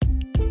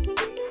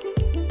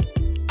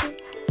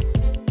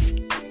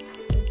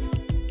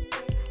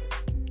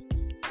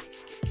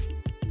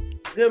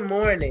Good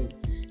morning,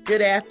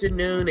 good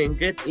afternoon, and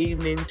good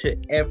evening to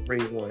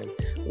everyone.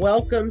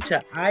 Welcome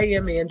to I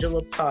Am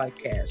Angela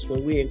podcast, where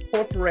we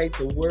incorporate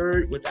the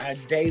word with our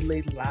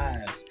daily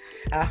lives.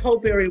 I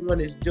hope everyone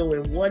is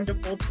doing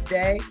wonderful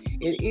today.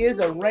 It is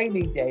a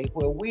rainy day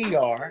where we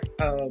are.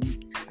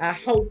 I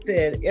hope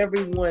that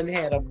everyone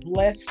had a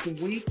blessed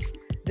week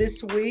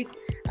this week.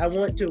 I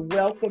want to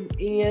welcome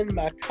in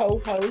my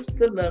co-host,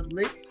 the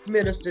lovely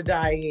Minister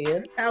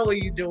Diane. How are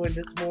you doing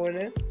this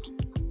morning?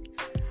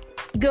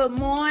 Good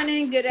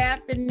morning, good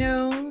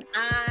afternoon.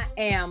 I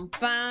am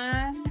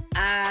fine.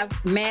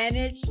 I've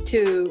managed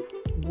to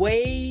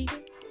wade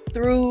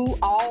through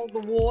all the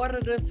water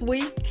this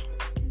week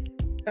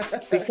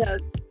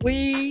because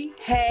we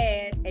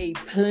had a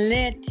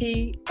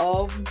plenty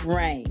of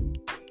rain.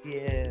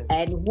 Yes.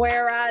 And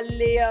where I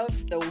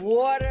live, the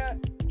water,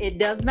 it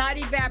does not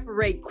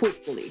evaporate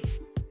quickly.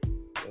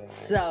 Right.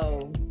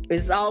 So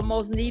it's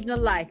almost needing a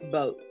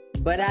lifeboat.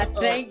 But I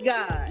thank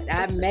God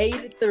I made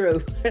it through.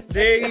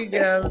 There you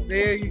go.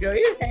 There you go.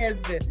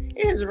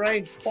 It has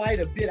rained quite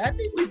a bit. I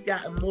think we've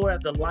gotten more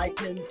of the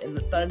lightning and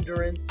the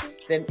thundering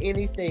than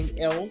anything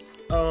else.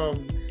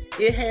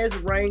 It has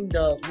rained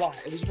a lot.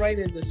 It was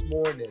raining this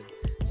morning.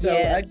 So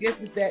yes. I guess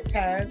it's that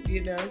time,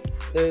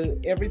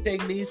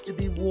 everything needs to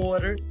be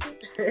watered.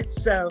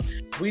 So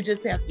we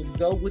just have to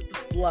go with the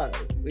flow.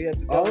 We have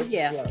to go with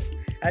the flow.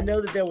 I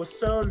know that there was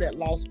some that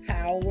lost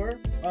power,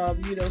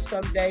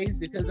 some days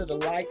because of the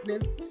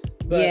lightning.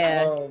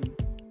 But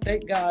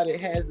thank God it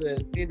has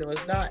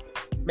it's not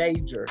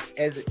major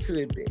as it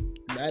could be.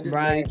 Not as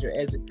major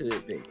as it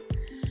could be.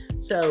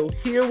 So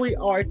here we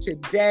are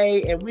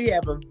today, and we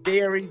have a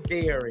very,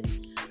 very,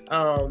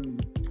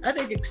 I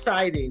think,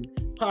 exciting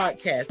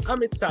podcast.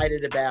 I'm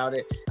excited about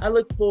it. I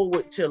look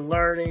forward to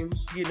learning,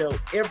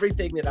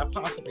 everything that I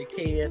possibly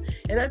can.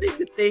 And I think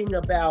the thing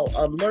about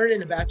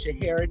learning about your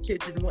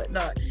heritage and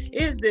whatnot,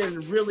 it has been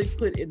really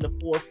put in the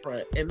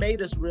forefront and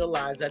made us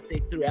realize, I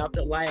think, throughout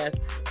the last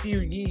few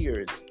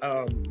years,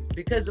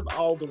 because of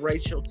all the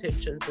racial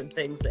tensions and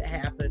things that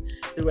happen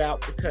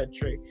throughout the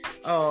country,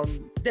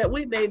 that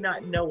we may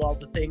not know all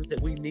the things that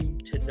we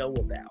need to know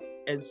about.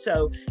 And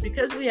so,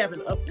 because we have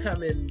an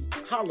upcoming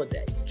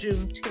holiday,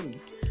 Juneteenth,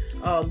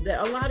 that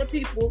a lot of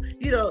people,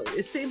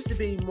 it seems to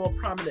be more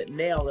prominent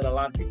now that a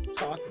lot of people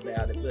talk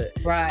about it.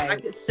 But I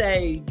could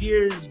say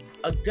years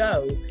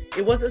ago,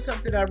 it wasn't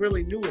something I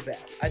really knew about.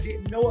 I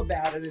didn't know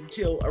about it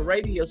until a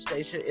radio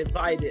station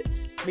invited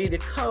me to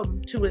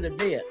come to an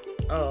event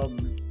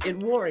in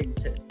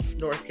Warrenton,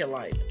 North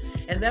Carolina.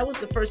 And that was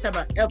the first time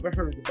I ever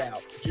heard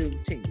about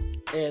Juneteenth.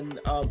 And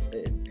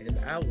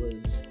I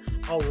was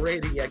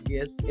already, I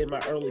guess, in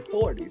my early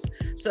 40s.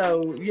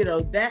 So,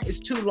 that is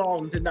too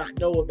long to not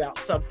know about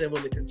something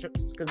when it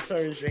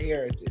concerns your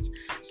heritage.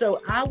 So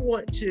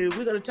we're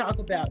going to talk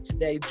about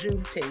today,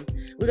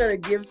 Juneteenth. We're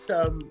going to give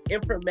some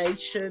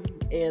information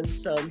and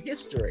some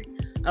history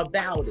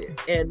about it.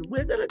 And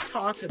we're going to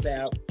talk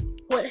about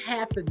what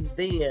happened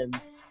then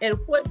and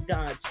what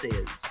God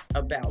says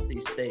about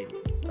these things,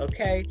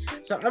 okay?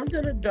 So I'm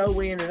going to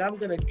go in and I'm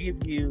going to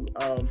give you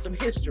some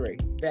history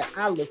that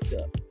I looked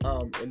up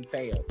and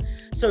found.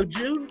 So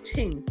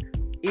Juneteenth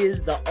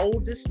is the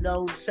oldest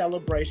known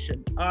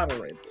celebration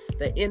honoring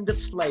the end of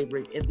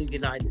slavery in the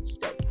United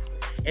States.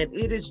 And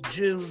it is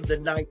June the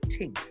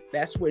 19th.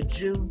 That's where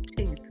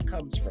Juneteenth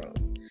comes from.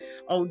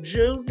 On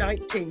June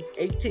 19th,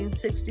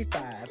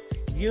 1865,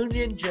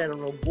 Union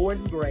General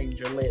Gordon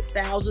Granger led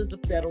thousands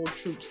of federal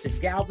troops to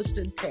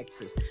Galveston,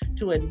 Texas,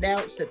 to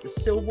announce that the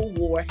Civil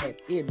War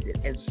had ended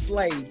and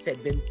slaves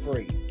had been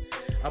freed.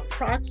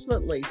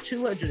 Approximately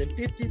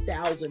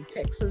 250,000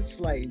 Texan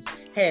slaves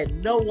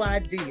had no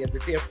idea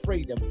that their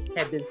freedom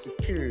had been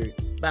secured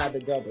by the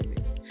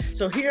government.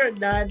 So here are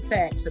 9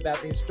 facts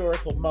about the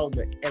historical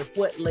moment and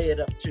what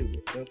led up to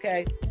it,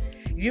 okay?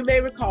 You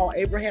may recall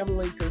Abraham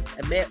Lincoln's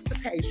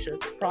Emancipation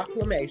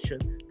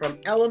Proclamation from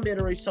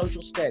elementary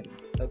social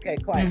studies,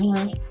 class.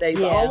 Mm-hmm.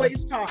 They've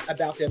always taught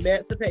about the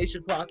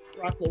Emancipation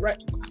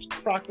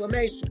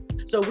Proclamation.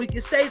 So we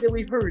can say that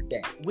we've heard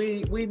that.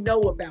 We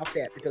know about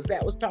that because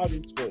that was taught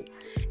in school.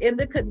 In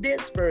the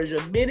condensed version,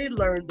 many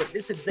learned that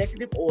this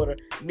executive order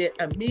meant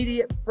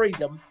immediate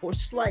freedom for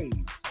slaves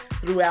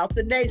throughout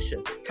the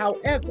nation.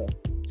 However,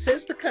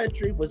 since the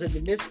country was in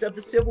the midst of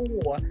the Civil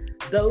War,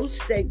 those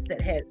states that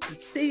had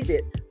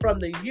seceded from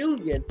the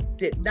Union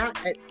did not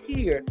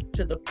adhere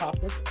to the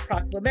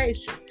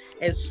proclamation,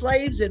 and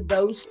slaves in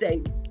those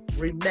states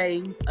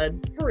remained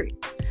unfree.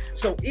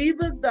 So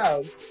even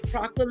though the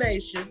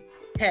proclamation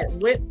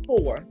had went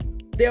forth,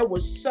 there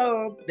was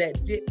some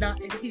that did not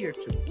adhere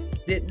to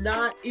it, did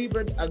not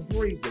even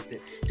agree with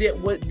it,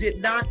 did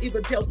not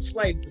even tell the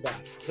slaves about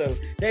it. So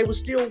they were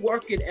still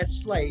working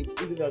as slaves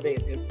even though they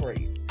had been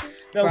freed.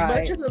 Though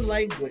much of the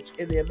language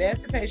in the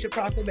Emancipation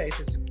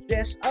Proclamation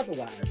suggests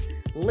otherwise,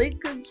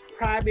 Lincoln's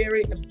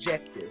primary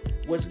objective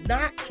was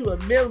not to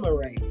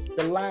ameliorate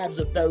the lives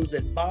of those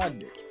in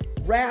bondage.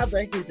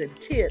 Rather, his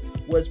intent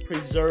was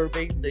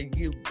preserving the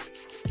Union.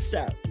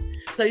 So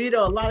a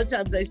lot of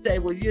times they say,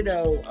 well,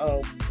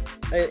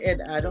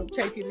 and I don't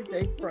take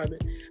anything from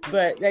it,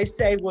 but they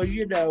say, well,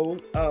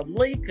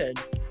 Lincoln,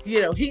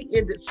 he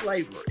ended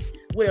slavery.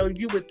 Well,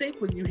 you would think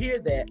when you hear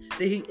that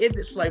he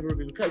ended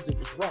slavery because it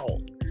was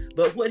wrong.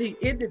 But what he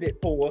ended it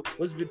for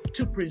was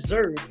to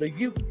preserve the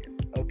Union,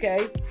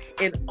 okay?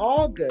 In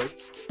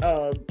August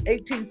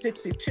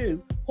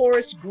 1862,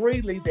 Horace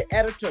Greeley, the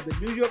editor of the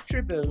New York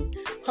Tribune,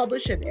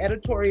 published an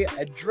editorial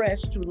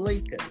address to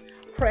Lincoln,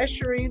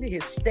 pressuring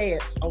his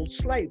stance on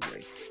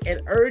slavery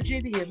and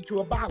urging him to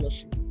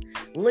abolish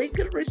it.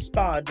 Lincoln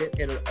responded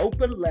in an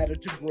open letter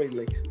to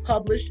Greeley,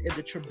 published in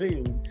the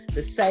Tribune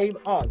the same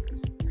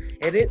August.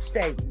 And it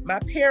stated, "My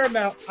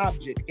paramount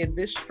object in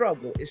this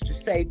struggle is to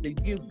save the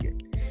Union,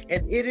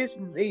 and it is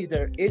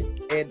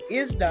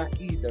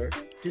not either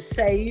to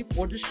save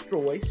or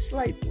destroy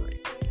slavery."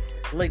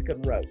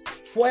 Lincoln wrote,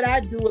 "What I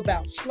do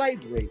about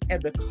slavery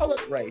and the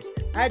colored race,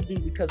 I do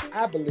because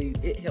I believe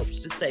it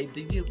helps to save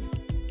the Union."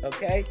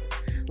 Okay?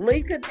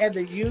 Lincoln and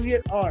the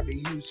Union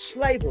Army used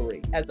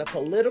slavery as a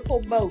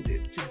political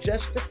motive to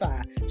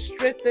justify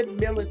strengthened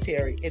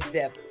military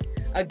endeavors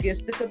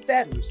against the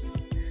Confederacy.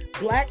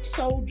 Black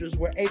soldiers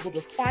were able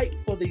to fight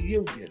for the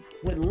Union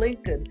when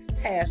Lincoln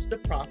passed the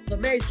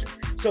proclamation.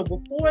 So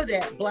before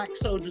that, black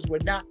soldiers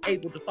were not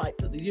able to fight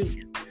for the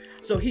Union.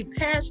 So he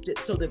passed it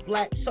so that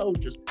black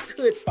soldiers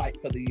could fight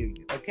for the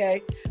Union,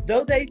 okay?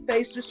 Though they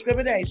faced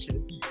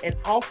discrimination and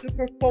often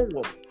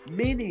performed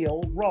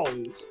menial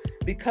roles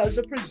because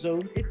of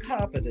presumed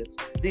incompetence,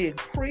 they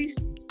increased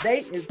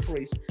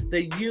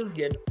the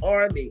Union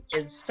Army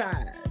in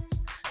size.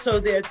 So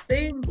their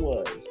thing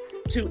was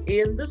to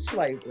end the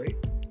slavery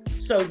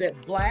so that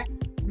black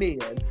men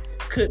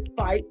could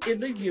fight in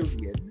the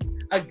Union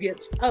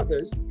against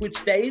others, which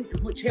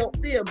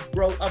helped them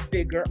grow a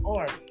bigger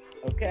army,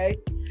 okay?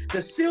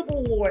 The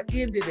Civil War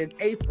ended in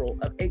April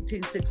of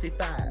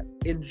 1865.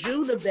 In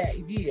June of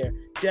that year,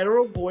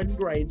 General Gordon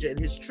Granger and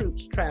his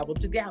troops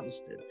traveled to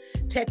Galveston,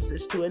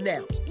 Texas, to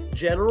announce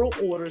General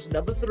Orders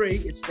Number 3.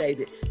 It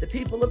stated, "The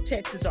people of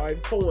Texas are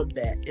informed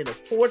that, in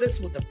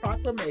accordance with the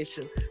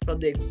proclamation from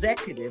the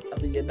Executive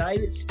of the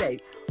United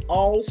States,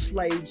 all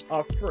slaves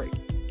are free."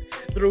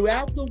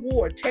 Throughout the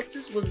war,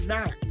 Texas was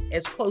not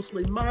as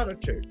closely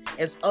monitored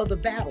as other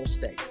battle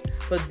states.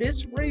 For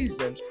this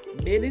reason,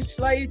 many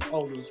slave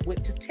owners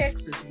went to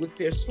Texas with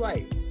their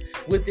slaves.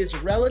 With its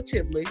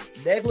relatively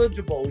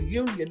negligible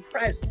Union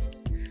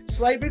presence,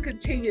 slavery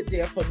continued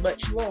there for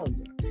much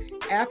longer.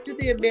 After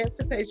the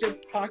Emancipation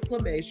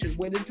Proclamation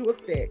went into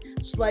effect,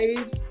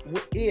 slaves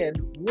in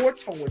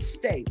war-torn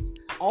states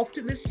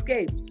often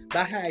escaped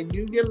behind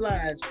Union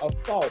lines or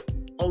fought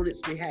on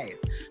its behalf.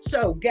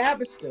 So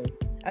Galveston,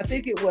 I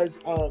think it was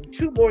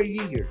 2 more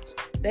years.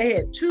 They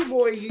had 2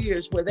 more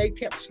years where they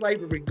kept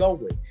slavery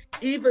going,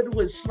 even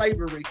when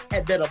slavery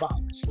had been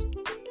abolished.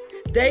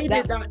 They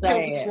did not tell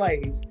the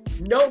slaves.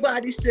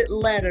 Nobody sent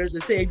letters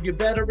and said, you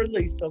better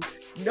release them.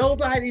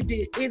 Nobody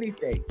did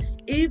anything.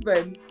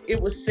 Even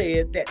it was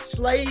said that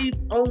slave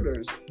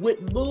owners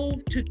would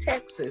move to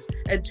Texas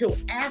until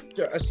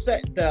after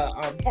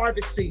the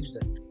harvest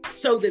season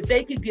so that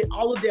they could get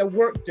all of their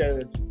work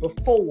done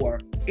before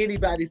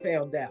anybody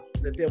found out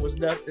that there was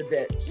nothing,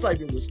 that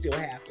slavery was still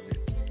happening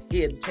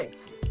in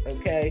Texas,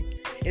 okay?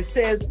 It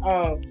says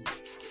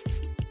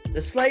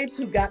the slaves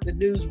who got the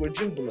news were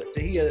jubilant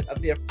to hear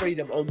of their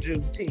freedom on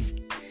Juneteenth.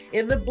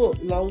 In the book,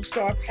 Lone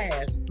Star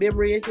Pass,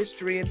 Memory and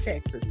History in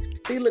Texas,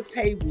 Felix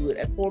Haywood,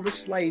 a former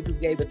slave who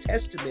gave a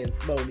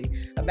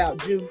testimony about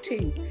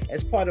Juneteenth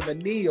as part of a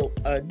New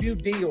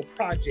Deal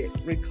project,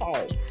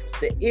 recalled,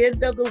 "The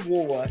end of the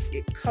war,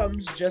 it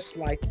comes just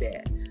like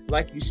that.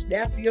 Like you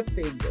snap your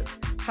fingers.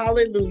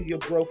 Hallelujah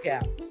broke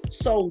out.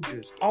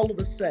 Soldiers, all of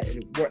a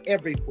sudden, were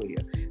everywhere,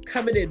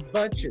 coming in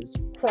bunches,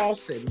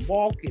 crossing,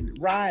 walking,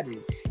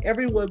 riding.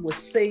 Everyone was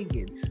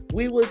singing.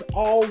 We was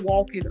all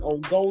walking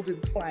on golden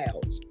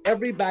clouds.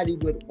 Everybody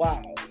went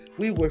wild.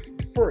 We were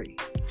free.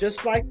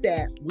 Just like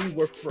that, we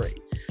were free."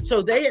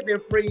 So they had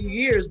been free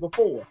years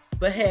before,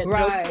 but had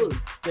no clue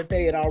that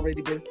they had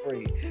already been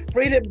free.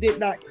 Freedom did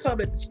not come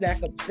at the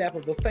snap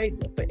of a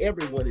finger for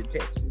everyone in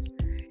Texas.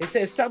 It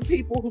says some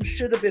people who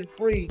should have been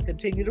free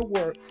continue to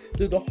work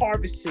through the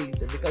harvest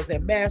season because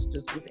their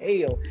masters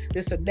withheld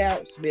this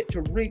announcement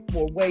to reap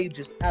more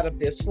wages out of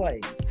their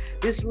slaves.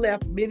 This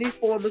left many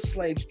former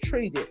slaves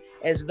treated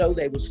as though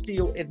they were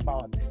still in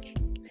bondage.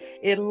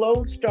 In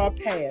Lone Star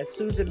Pass,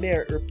 Susan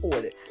Merritt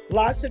reported,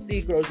 lots of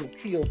Negroes were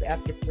killed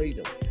after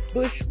freedom,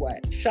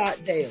 bushwhacked,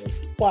 shot down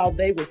while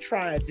they were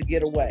trying to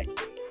get away.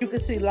 You can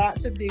see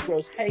lots of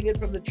Negroes hanging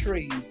from the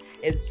trees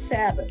in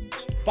Savin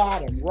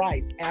Bottom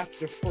right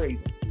after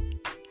freedom.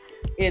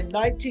 In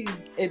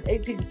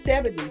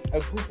 1870s, a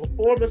group of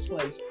former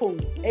slaves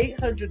pooled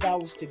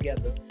 $800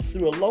 together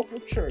through a local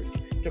church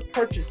to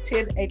purchase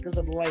 10 acres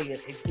of land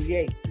and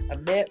create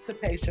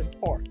Emancipation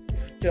Park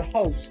to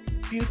host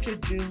future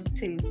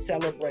Juneteenth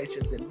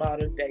celebrations in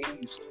modern-day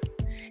Houston.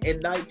 In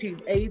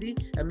 1980,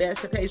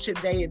 Emancipation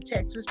Day in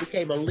Texas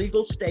became a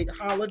legal state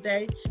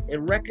holiday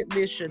in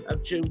recognition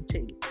of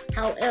Juneteenth.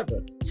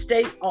 However,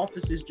 state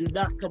offices do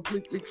not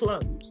completely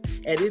close,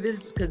 and it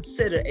is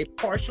considered a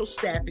partial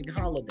staffing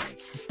holiday.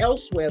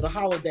 Elsewhere, the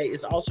holiday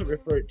is also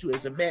referred to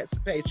as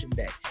Emancipation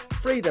Day,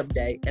 Freedom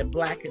Day, and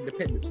Black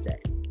Independence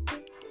Day.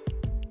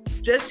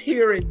 Just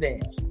hearing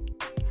that,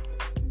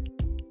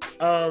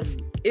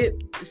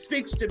 it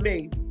speaks to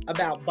me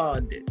about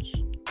bondage.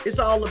 It's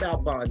all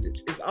about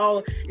bondage.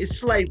 It's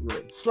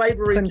slavery.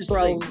 Slavery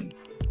control. To sin.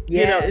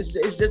 Yes.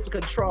 You know, it's just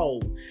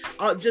control.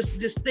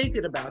 Just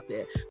thinking about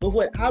that. But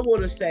what I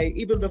want to say,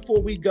 even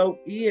before we go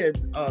in,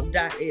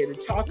 Diane,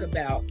 and talk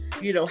about,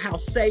 you know, how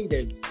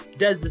Satan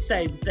does the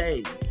same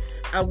thing,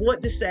 I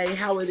want to say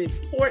how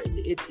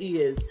important it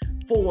is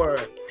for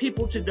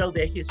people to know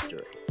their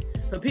history,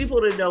 for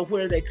people to know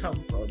where they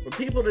come from, for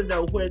people to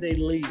know where they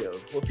live,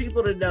 for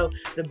people to know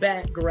the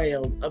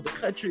background of the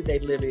country they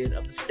live in,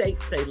 of the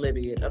states they live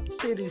in, of the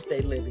cities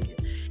they live in.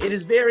 It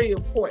is very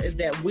important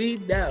that we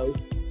know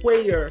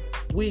where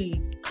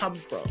we come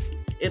from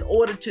in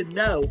order to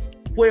know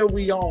where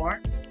we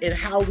are and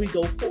how we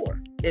go forth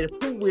and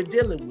who we're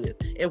dealing with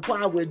and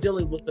why we're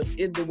dealing with them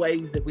in the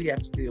ways that we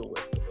have to deal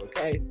with them,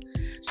 okay?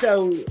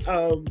 So,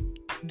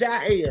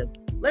 Diane,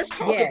 let's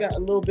talk about a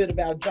little bit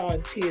about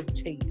John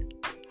 10:10.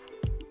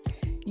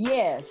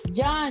 Yes,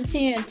 John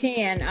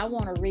 10:10. I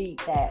want to read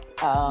that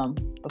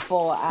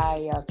before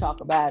I talk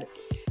about it.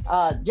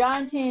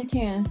 John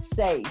 10:10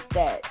 says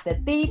that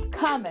the thief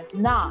cometh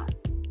not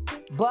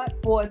but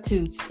for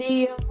to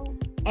steal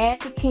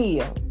and to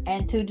kill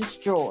and to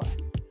destroy.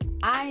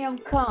 I am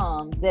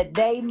come that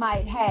they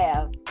might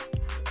have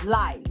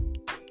life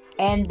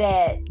and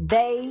that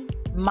they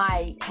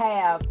might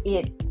have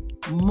it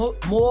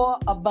more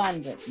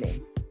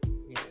abundantly.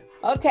 Yeah.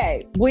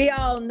 Okay, we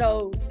all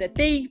know the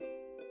thief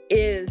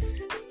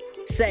is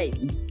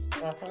Satan.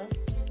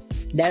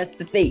 That's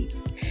the thief.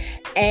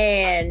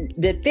 And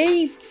the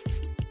thief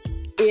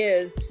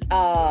is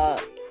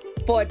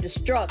for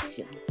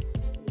destruction.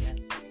 Yes.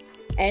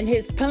 And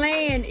his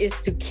plan is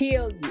to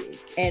kill you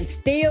and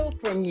steal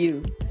from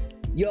you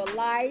your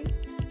life,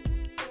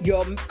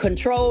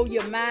 control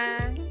your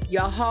mind,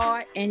 your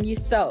heart, and your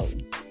soul.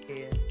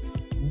 Yeah.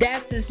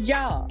 That's his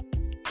job.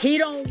 He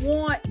don't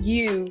want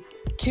you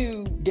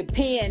to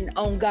depend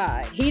on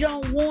God. He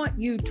don't want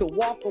you to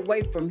walk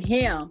away from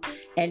him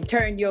and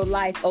turn your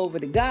life over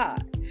to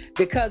God,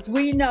 because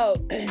we know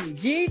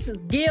Jesus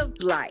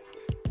gives life,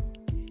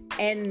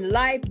 and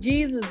life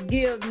Jesus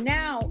gives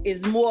now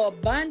is more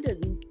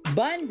abundant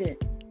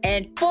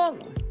and fuller.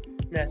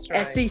 That's right.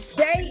 And see,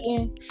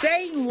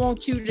 Satan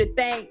wants you to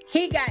think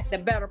he got the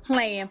better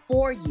plan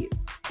for you.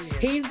 Yeah.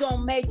 He's going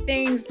to make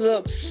things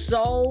look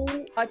so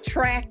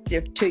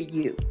attractive to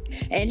you.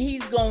 And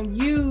he's going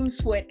to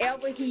use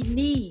whatever he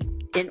needs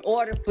in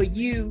order for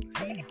you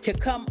to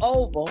come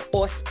over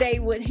or stay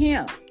with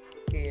him.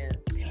 Yeah.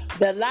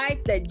 The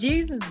life that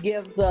Jesus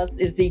gives us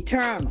is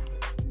eternal.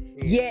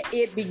 Yeah. Yet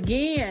it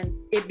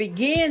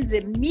begins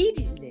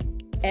immediately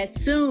as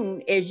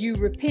soon as you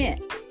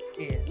repent.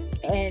 Yeah.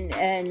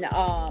 And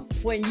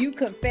when you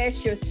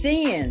confess your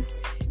sins,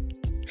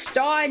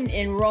 starting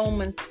in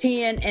Romans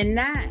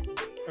 10:9,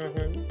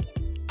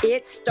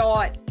 it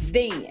starts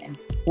then.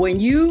 When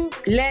you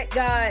let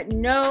God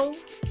know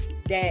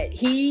that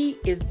he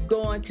is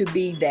going to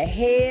be the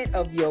head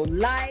of your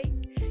life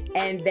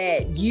and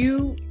that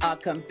you are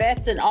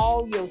confessing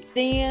all your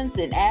sins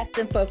and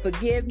asking for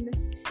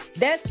forgiveness,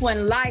 that's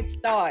when life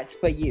starts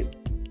for you.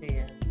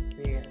 Yeah.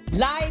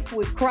 Life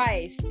with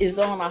Christ is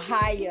on a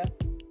higher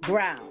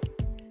ground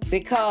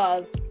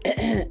because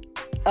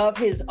of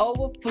his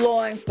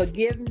overflowing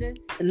forgiveness,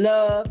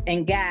 love,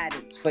 and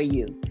guidance for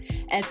you.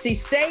 And see,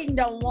 Satan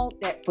don't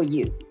want that for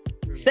you.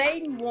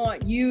 Satan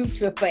wants you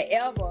to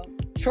forever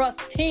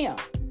trust him,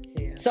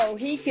 so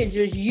he can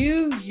just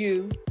use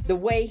you the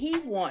way he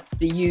wants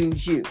to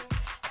use you.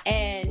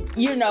 And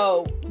you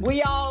know,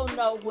 we all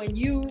know when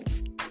you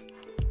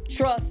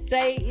trust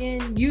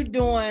Satan, you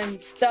doing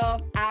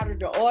stuff out of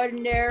the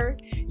ordinary.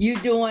 You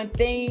doing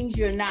things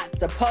you're not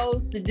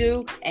supposed to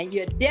do, and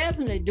you're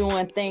definitely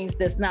doing things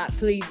that's not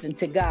pleasing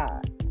to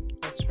God.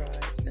 That's right.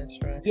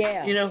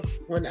 Yeah. You know,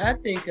 when I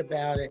think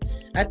about it,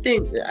 I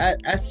think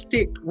I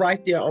stick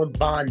right there on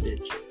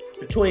bondage,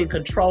 between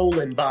control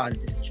and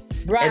bondage.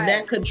 Right. And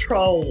that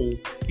control,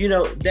 you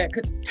know, that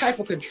type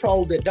of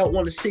control that don't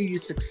want to see you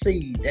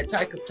succeed, that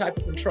type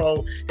of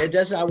control that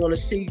does not want to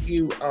see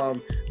you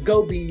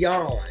go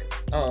beyond,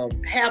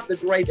 have the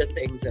greater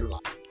things in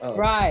life.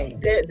 Right.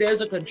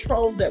 There's a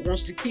control that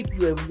wants to keep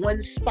you in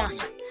one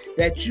spot,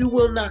 that you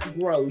will not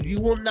grow. You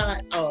will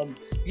not,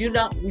 you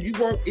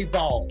won't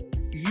evolve.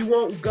 You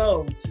won't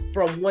go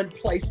from one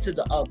place to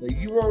the other.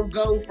 You won't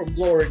go from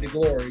glory to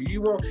glory.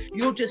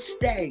 You'll just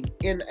stay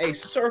in a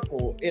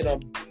circle, in a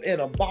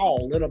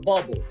ball, in a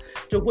bubble,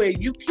 to where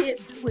you can't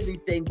do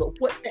anything but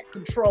what that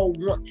control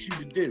wants you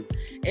to do.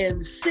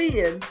 And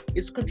sin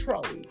is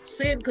control.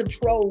 Sin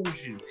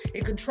controls you.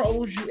 It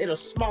controls you in a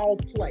small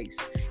place.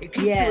 It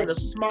keeps you in a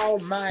small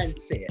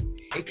mindset.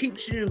 It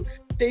keeps you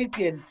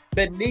thinking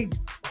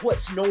beneath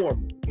what's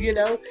normal. You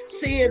know,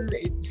 sin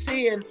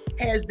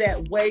has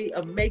that way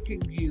of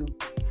making you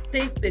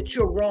think that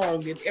you're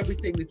wrong in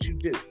everything that you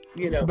do.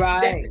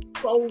 Right. That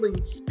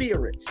controlling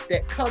spirit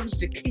that comes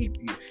to keep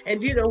you.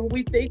 And when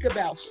we think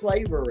about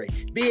slavery,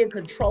 being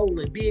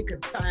controlling, being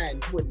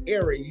confined to an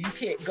area, you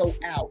can't go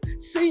out.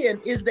 Sin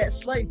is that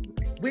slavery.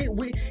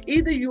 We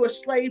either you're a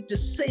slave to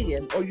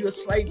sin or you're a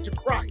slave to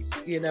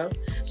Christ,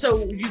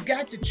 So you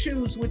got to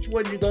choose which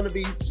one you're going to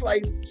be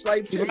slave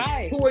to.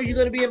 Right. Who are you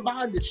going to be in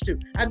bondage to?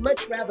 I'd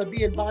much rather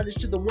be in bondage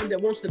to the one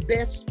that wants the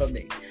best for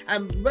me.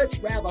 I'd much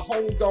rather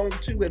hold on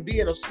to and be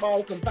in a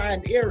small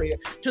confined area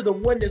to the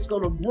one that's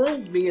going to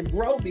groom me and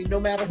grow me no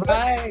matter what.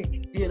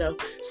 Right.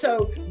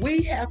 So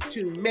we have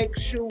to make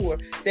sure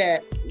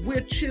that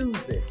we're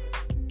choosing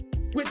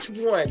which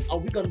one are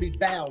we going to be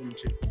bound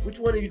to? Which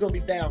one are you going to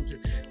be bound to?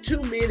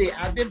 Too many,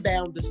 I've been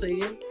bound to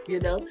sin,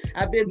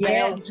 I've been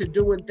bound to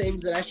doing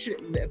things that I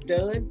shouldn't have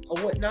done or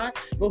whatnot.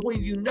 But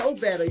when you know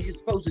better, you're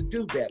supposed to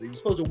do better. You're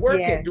supposed to work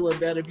at doing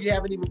better if you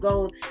haven't even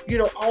gone,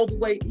 all the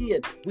way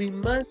in. We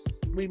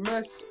must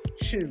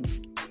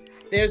choose.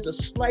 There's a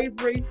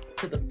slavery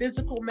to the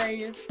physical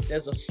man.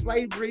 There's a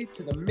slavery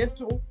to the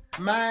mental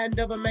mind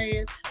of a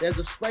man. There's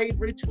a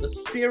slavery to the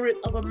spirit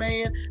of a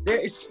man. There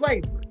is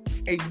slavery.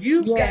 And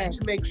you've got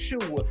to make sure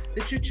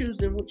that you're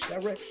choosing which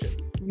direction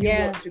you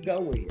want to go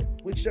in.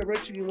 Which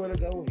direction you want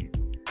to go in.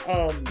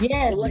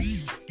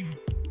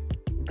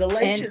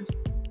 Galatians.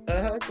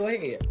 Go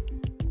ahead.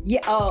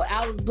 Yeah. Oh,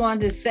 I was going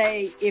to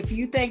say, if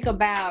you think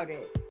about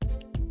it,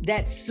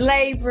 that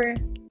slavery,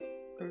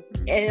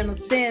 in a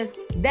sense,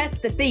 that's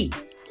the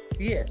thief.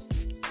 Yes.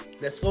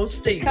 That's going to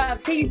steal.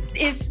 Because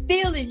it's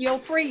stealing your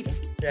freedom.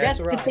 That's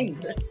right. The thief.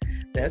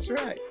 That's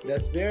right.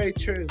 That's very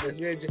true. That's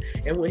very true.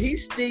 And when he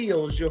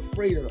steals your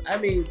freedom, I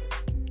mean,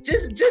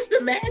 just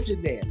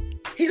imagine that.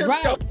 He done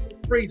stole your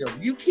freedom.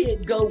 You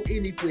can't go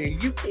anywhere.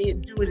 You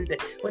can't do anything.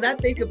 When I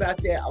think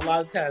about that, a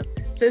lot of times,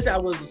 since I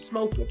was a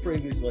smoker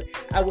previously,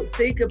 I would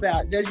think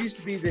about, there used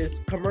to be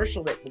this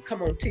commercial that would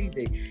come on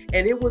TV,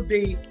 and it would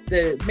be,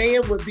 the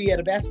man would be at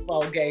a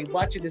basketball game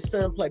watching his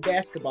son play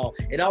basketball,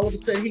 and all of a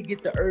sudden he'd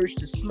get the urge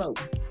to smoke.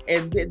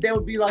 And there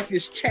would be like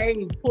this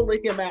chain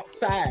pulling him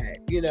outside,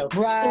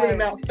 pulling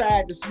him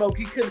outside to smoke.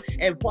 He couldn't,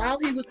 and while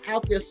he was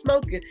out there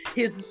smoking,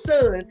 his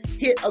son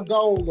hit a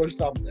goal or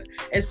something.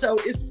 And so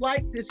it's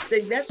like this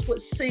thing, that's what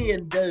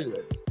sin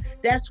does.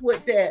 That's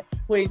what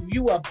when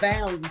you are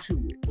bound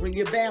to it, when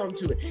you're bound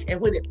to it, and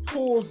when it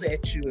pulls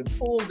at you,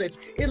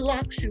 it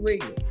locks you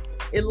in.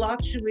 It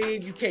locks you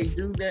in. You can't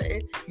do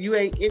nothing. You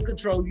ain't in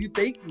control. You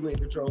think you in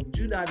control, but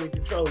you're not in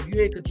control.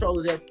 You in control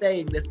of that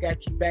thing that's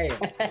got you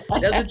bound.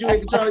 That's what you're in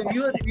control of.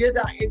 You're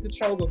not in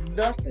control of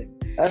nothing.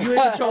 You're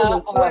in control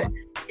of what?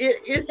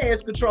 It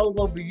has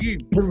control over you.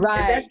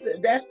 Right.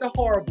 And that's the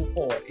horrible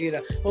part.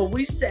 When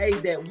we say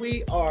that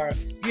we are,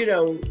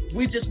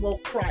 we just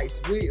want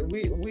Christ. We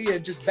are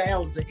just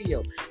bound to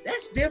Him.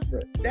 That's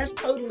different. That's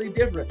totally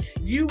different.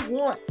 You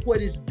want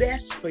what is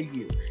best for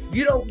you.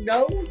 You don't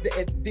know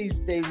that these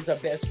things are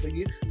best for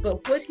you,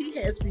 but what He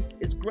has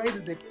is greater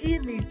than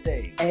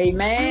anything.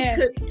 Amen.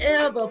 You could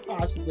ever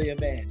possibly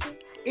imagine.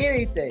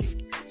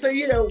 Anything. So,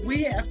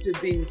 we have to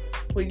be,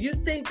 when you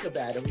think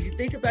about it, when you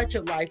think about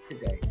your life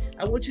today,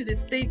 I want you to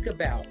think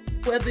about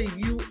whether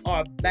you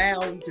are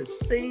bound to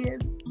sin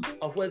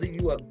or whether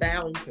you are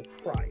bound to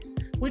Christ.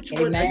 Which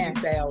one are you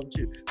bound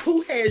to?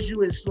 Who has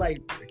you in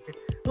slavery?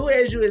 Who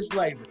has you in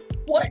slavery?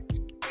 What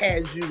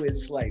has you in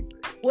slavery?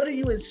 What are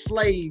you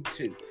enslaved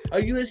to? Are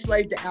you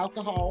enslaved to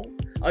alcohol?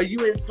 Are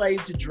you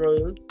enslaved to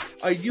drugs?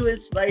 Are you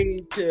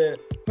enslaved to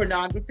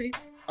pornography?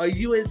 Are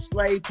you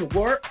enslaved to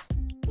work?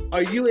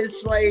 Are you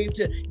enslaved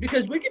to,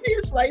 because we can be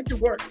enslaved to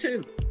work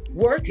too.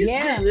 Work is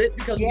good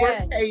because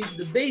work pays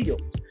the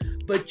bills.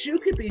 But you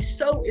can be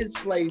so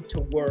enslaved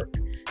to work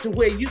to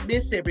where you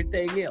miss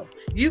everything else.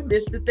 You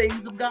miss the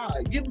things of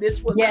God. You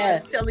miss what God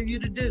is telling you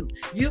to do.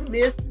 You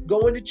miss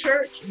going to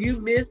church. You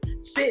miss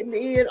sitting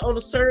in on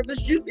a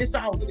service. You miss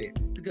all of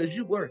it because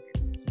you working.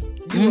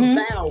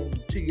 You're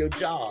bound to your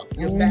job.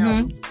 You're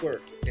bound to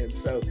work. And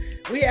so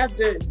we have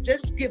to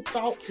just give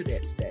thought to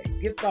that today.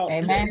 Give thought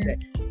to that today.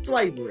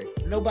 Slavery.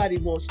 Nobody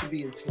wants to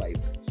be in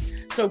slavery.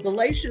 So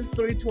Galatians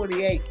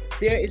 3:28,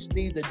 there is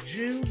neither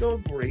Jew nor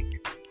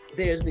Greek,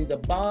 there's neither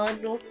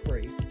bond nor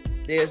free,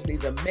 there's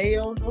neither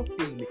male nor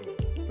female,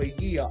 for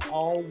ye are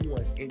all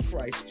one in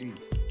Christ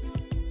Jesus,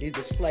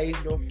 neither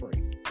slave nor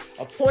free.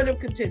 A point of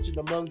contention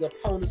among the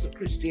opponents of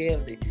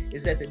Christianity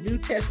is that the New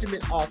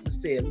Testament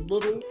authors said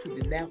little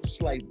to denounce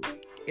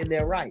slavery in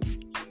their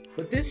writing.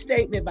 But this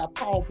statement by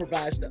Paul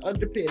provides the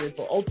underpinning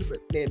for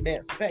ultimate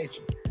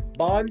emancipation.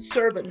 Bond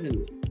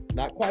servanthood,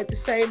 not quite the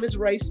same as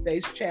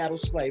race-based chattel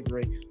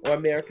slavery or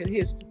American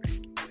history,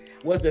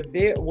 was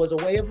a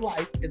way of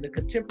life in the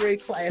contemporary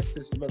class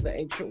system of the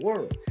ancient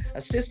world,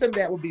 a system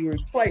that would be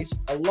replaced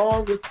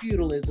along with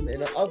feudalism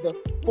and other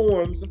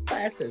forms of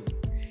classism.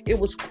 It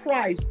was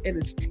Christ and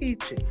his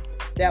teaching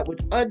that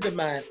would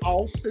undermine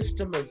all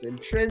systems of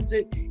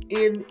intrinsic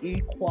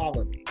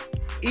inequality.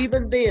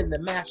 Even then, the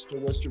master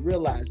was to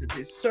realize that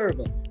his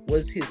servant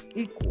was his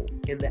equal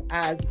in the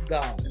eyes of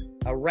God.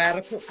 A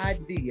radical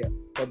idea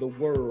for the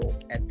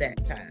world at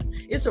that time.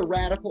 It's a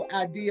radical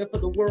idea for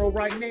the world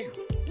right now.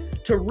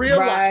 To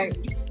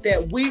realize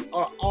that we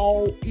are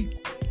all equal.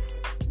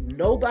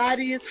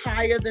 Nobody is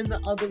higher than the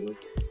other one.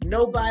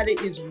 Nobody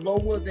is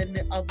lower than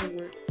the other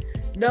one.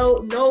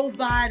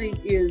 Nobody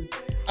is,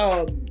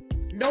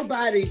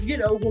 nobody,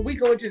 when we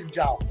go into the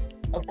job,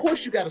 of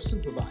course you got a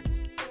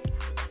supervisor.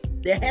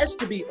 There has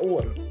to be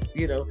order.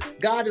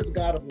 God is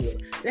God of order.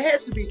 There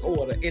has to be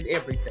order in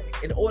everything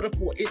in order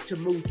for it to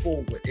move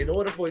forward, in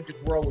order for it to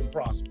grow and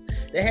prosper.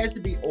 There has to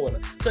be order.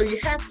 So you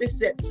have to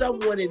set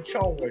someone in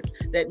charge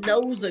that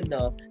knows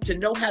enough to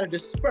know how to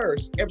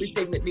disperse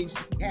everything that needs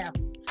to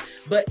happen.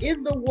 But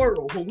in the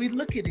world, when we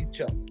look at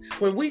each other,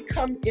 when we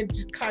come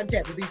into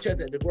contact with each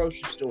other at the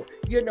grocery store,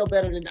 you're no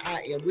better than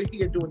I am. We're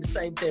here doing the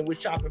same thing. We're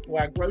shopping for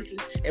our groceries,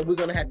 and we're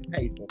going to have to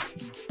pay for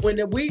it.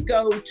 When we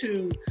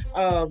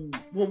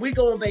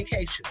go on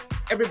vacation,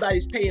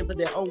 everybody's paying for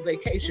their own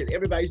vacation.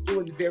 Everybody's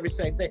doing the very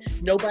same thing.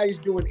 Nobody's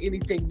doing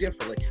anything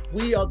differently.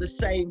 We are the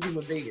same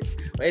human beings.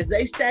 As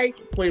they say,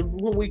 when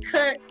we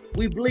cut,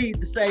 we bleed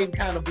the same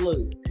kind of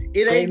blood.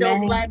 It ain't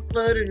Amen. No black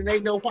blood, and it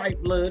ain't no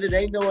white blood. It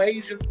ain't no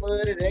Asian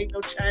blood. It ain't no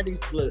Chinese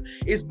blood.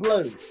 It's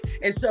blood.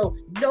 And so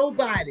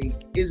nobody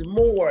is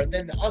more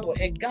than the other.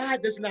 And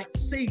God does not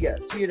see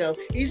us,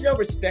 He's no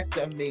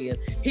respecter of men.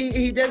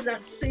 He does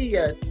not see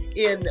us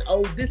in,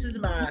 this is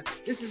my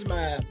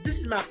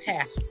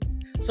pastor.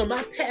 So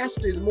my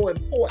pastor is more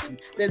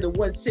important than the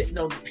one sitting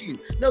on the pew.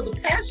 No, the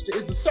pastor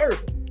is a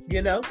servant.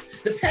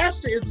 The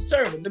pastor is a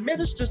servant. The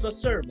ministers are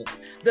servants.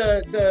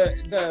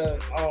 The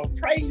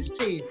praise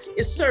team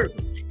is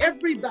servants.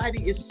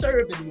 Everybody is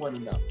serving one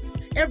another.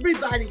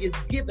 Everybody is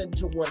given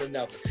to one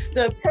another.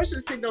 The person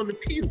sitting on the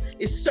pew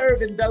is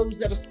serving those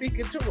that are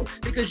speaking to them,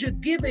 because you're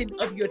giving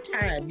of your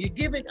time. You're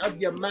giving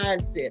of your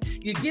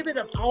mindset. You're giving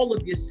of all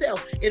of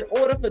yourself in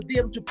order for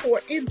them to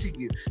pour into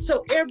you.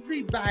 So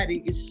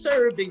everybody is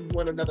serving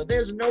one another.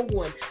 There's no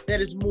one that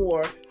is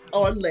more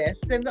or less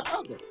than the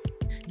other.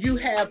 You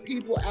have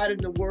people out in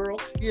the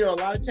world, a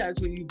lot of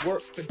times when you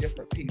work for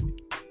different people,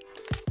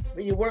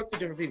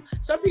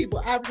 some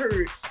people, I've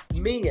heard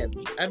men,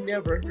 I've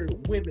never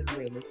heard women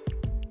really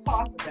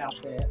talk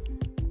about that.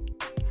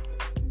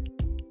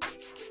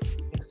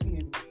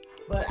 Excuse me.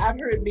 But I've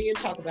heard men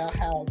talk about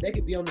how they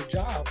could be on the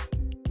job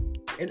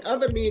and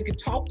other men can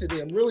talk to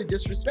them really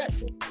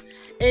disrespectful.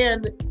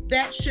 And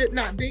that should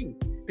not be,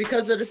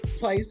 because of the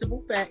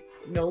placeable fact,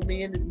 no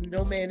man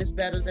is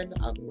better than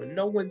the other one.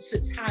 No one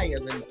sits higher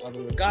than the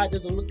other one. God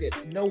doesn't look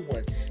at no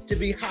one to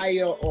be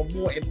higher or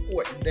more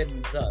important than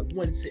the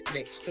one sitting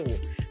next to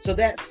him. So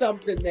that's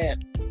something that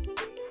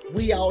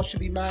we all should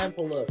be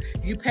mindful of.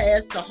 You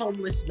pass the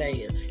homeless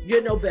man,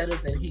 you're no better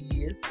than he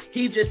is.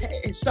 He just,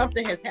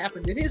 something has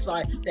happened in his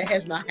life that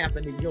has not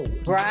happened in yours.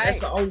 Right.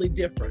 That's the only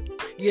difference.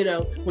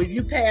 When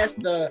you pass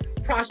the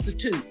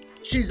prostitute,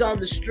 she's on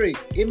the street.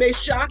 It may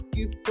shock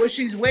you what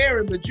she's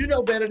wearing, but you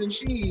know better than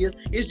she is.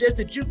 It's just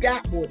that you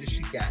got more than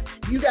she got.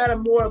 You got a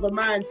more of a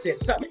mindset.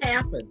 Something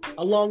happened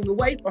along the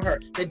way for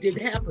her that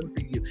didn't happen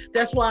for you.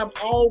 That's why I'm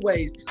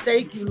always,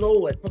 thank you,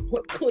 Lord, for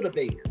what could have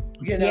been.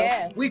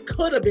 Yes. We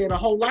could have been a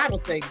whole lot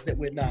of things that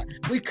we're not.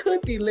 We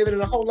could be living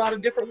in a whole lot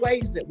of different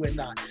ways that we're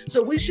not.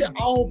 So we should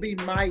all be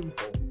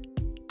mindful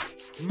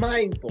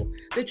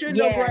that you're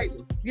no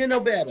greater, you're no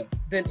better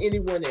than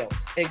anyone else.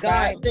 And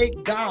God,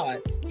 thank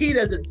God, He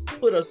doesn't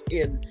put us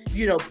in,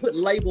 put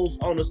labels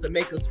on us to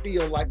make us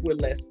feel like we're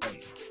less than.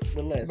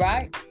 We're less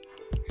right.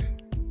 than.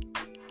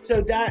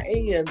 So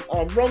Diane,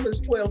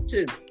 Romans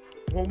 12:2.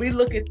 When we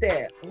look at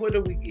that, what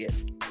do we get?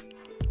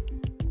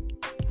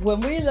 When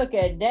we look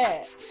at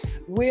that,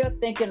 we're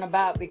thinking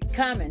about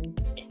becoming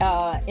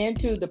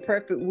into the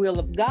perfect will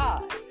of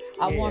God.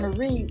 I want to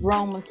read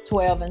Romans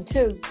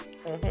 12:2.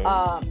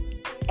 Mm-hmm.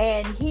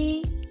 And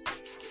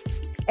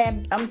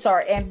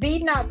be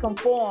not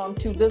conformed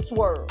to this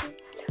world,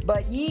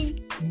 but be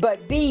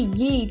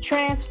ye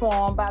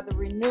transformed by the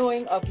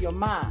renewing of your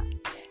mind,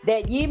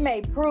 that ye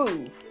may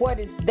prove what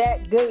is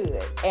that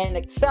good and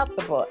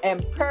acceptable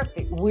and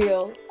perfect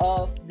will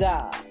of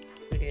God.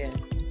 Yes.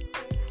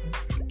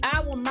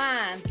 Our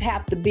minds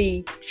have to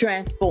be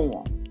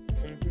transformed.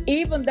 Mm-hmm.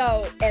 Even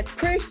though as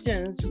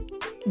Christians,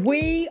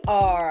 we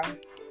are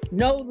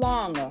no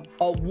longer,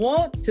 or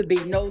want to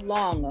be no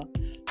longer,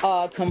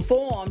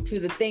 conformed to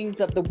the things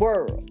of the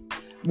world.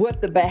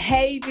 With the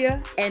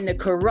behavior and the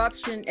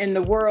corruption in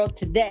the world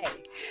today,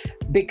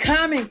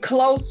 becoming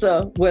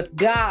closer with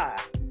God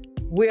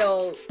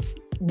will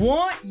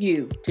want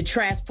you to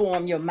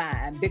transform your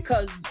mind,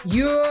 because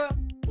you're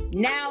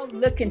now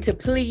looking to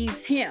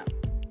please Him.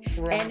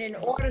 Right. And in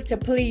order to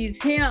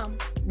please Him,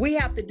 we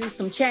have to do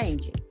some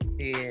changing.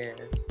 Yes.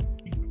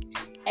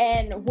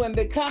 And when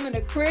becoming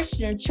a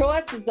Christian,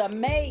 choices are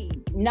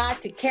made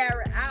not to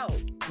carry out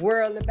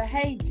worldly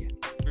behavior.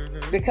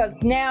 Mm-hmm.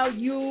 Because now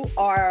you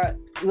are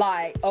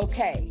like,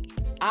 okay,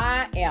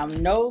 I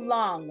am no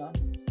longer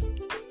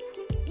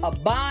a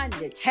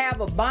bondage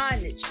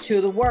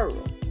to the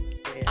world.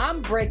 Yeah.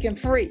 I'm breaking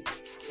free.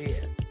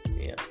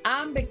 Yeah.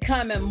 I'm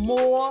becoming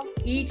more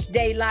each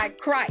day like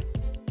Christ.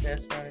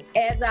 That's right.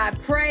 As I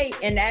pray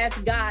and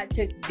ask God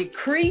to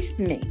decrease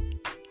me,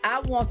 I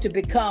want to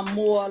become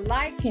more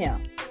like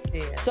him.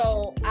 Yeah.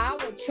 So our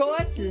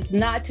choices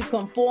not to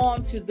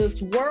conform to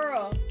this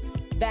world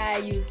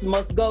values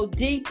must go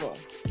deeper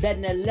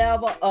than the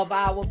level of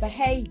our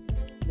behavior.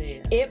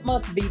 Yeah. It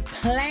must be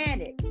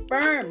planted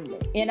firmly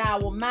in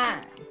our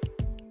minds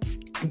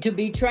to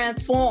be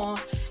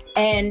transformed.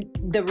 And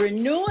the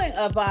renewing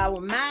of our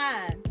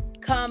mind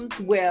comes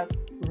with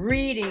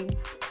reading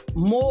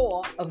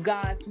more of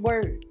God's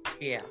word.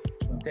 Yeah.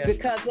 Definitely.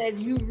 Because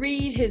as you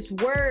read his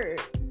word,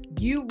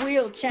 you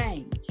will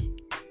change.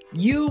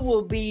 You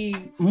will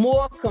be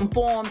more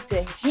conformed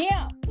to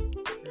him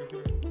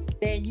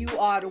than you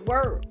are the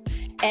world.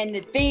 And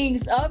the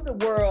things of the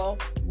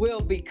world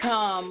will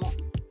become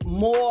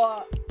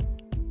more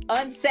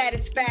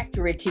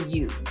unsatisfactory to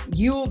you.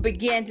 You will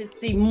begin to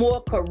see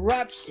more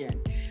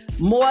corruption,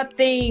 more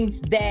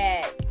things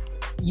that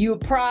you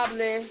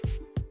probably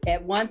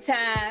at one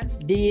time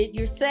did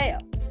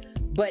yourself.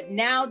 But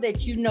now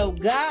that you know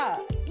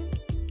God,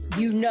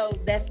 you know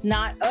that's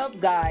not of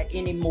God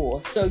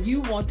anymore. So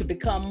you want to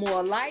become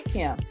more like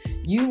him.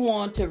 You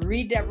want to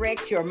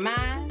redirect your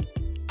mind.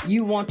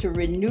 You want to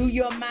renew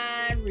your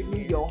mind,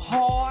 renew your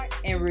heart,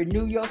 and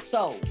renew your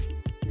soul.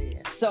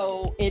 Yeah.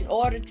 So in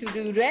order to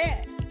do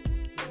that,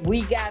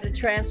 we got to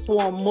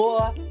transform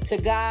more to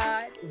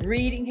God,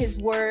 reading his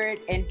word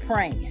and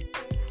praying.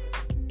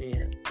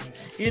 Yeah.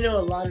 You know,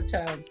 a lot of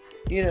times,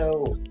 you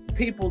know,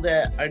 people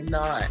that are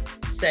not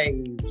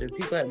saved and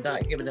people have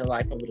not given their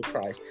life over to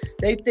Christ,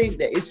 they think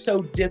that it's so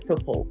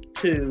difficult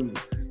to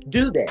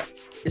do that.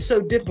 It's so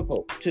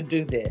difficult to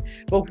do that.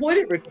 But what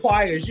it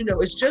requires, you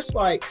know, it's just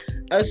like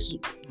us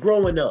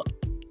growing up.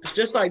 It's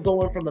just like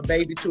going from a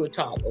baby to a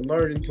toddler,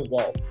 learning to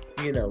walk,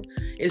 you know.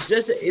 It's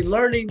just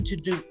learning to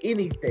do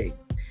anything.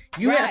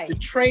 You have to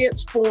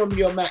transform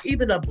your mind.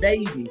 Even a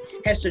baby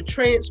has to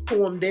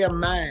transform their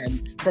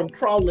mind from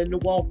crawling to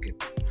walking.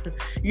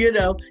 You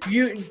know,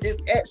 you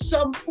at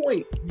some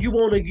point you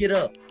want to get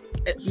up.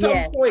 At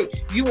some point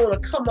you want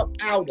to come up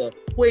out of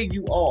where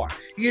you are.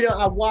 You know,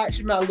 I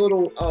watched my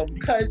little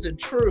cousin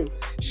True.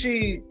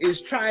 She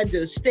is trying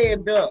to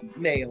stand up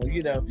now,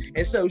 you know,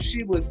 and so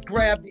she would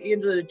grab the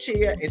end of the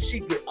chair and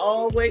she'd get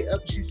all the way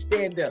up. She'd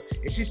stand up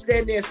and she'd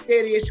stand there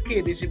steady as she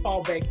can, and she'd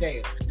fall back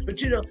down.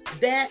 But you know,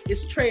 that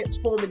is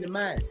transforming the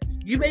mind.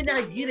 You may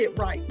not get it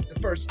right the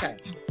first time,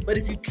 but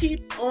if you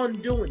keep on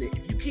doing it,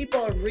 if you keep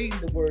on reading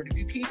the word, if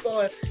you keep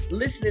on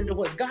listening to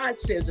what God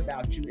says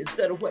about you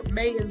instead of what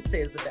man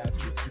says about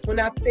you. When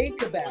I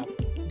think about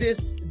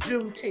this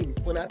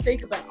Juneteenth, when I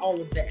think about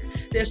all of that,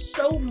 there's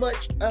so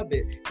much of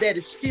it that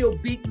is still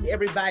beating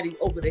everybody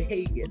over the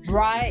head.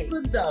 Right.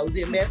 Even though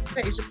the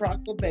Emancipation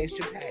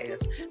Proclamation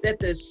passed, that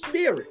the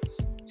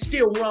spirits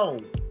still roam.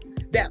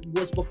 That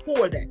was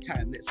before that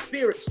time. That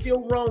spirit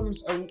still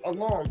roams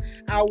along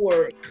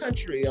our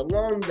country,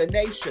 along the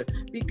nation,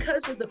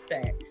 because of the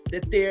fact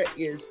that there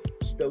is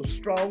those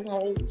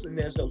strongholds and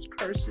there's those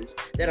curses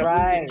that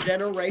are moving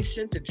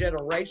generation to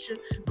generation,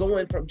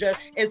 going from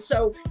and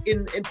so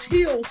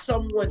until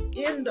someone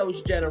in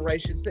those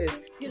generations says,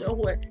 you know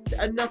what,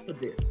 enough of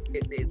this,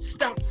 it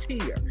stops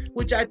here,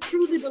 which I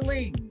truly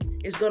believe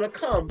is going to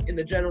come in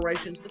the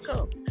generations to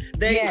come.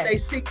 They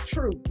seek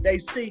truth. They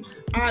seek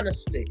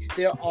honesty.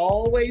 There'll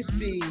always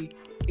be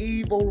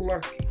evil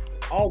lurking.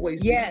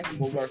 Always be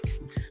evil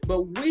lurking.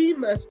 But we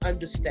must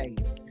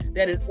understand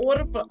that in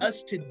order for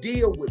us to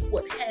deal with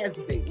what has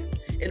been,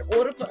 in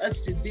order for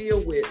us to deal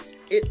with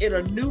it in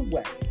a new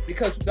way,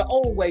 because the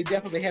old way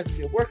definitely hasn't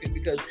been working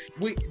because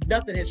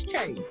nothing has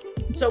changed.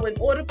 So in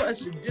order for us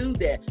to do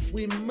that,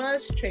 we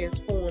must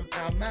transform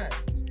our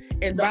minds.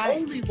 And the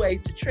only way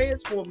to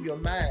transform your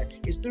mind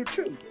is through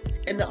truth.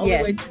 And the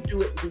only way to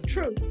do it through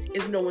truth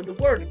is knowing the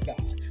word of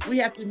God. We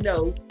have to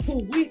know who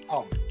we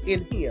are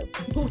in him,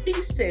 who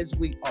he says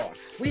we are.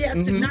 We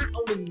have to not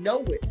only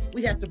know it,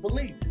 we have to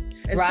believe it.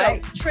 And so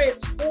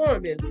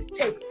transforming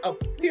takes a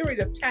period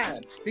of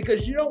time,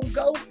 because you don't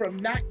go from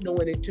not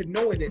knowing it to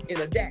knowing it in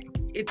a day.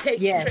 It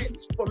takes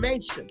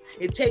transformation.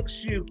 It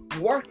takes you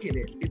working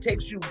it. It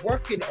takes you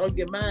working on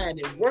your mind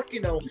and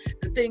working on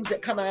the things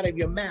that come out of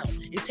your mouth.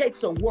 It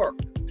takes a work.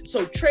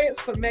 So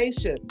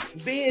transformation,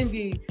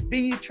 be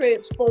ye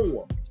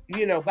transformed,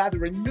 you know, by the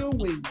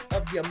renewing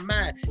of your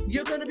mind.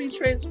 You're going to be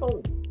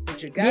transformed,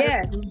 but you got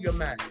to renew your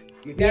mind.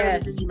 You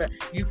got to renew your mind.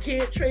 You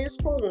can't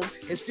transform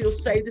and still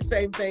say the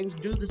same things,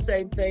 do the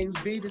same things,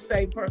 be the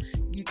same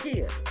person. You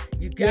can't.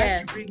 You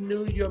got to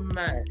renew your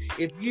mind.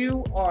 If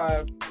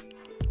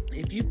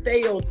you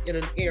failed in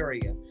an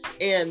area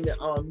and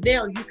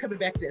now you're coming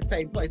back to that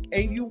same place,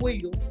 and you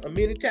will,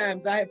 many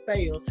times I have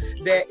found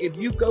that if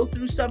you go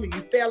through something,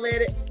 you fail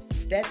at it,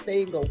 that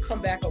thing gonna come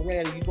back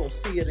around and you're gonna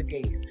see it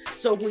again.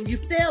 So when you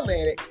fail at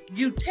it,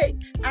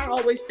 I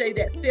always say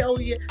that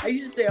failure, I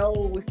used to say,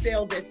 oh, we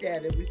failed at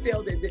that and we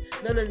failed at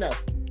that. No.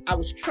 I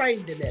was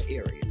trained in that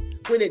area.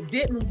 When it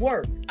didn't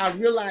work, I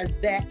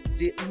realized that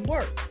didn't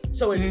work.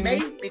 So it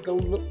made me go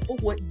look for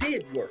what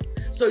did work.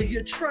 So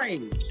you're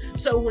trained.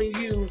 So when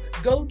you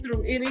go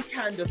through any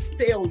kind of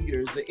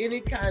failures or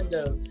any kind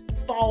of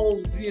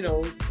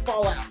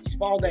fallouts,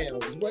 fall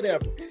downs,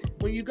 whatever,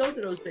 when you go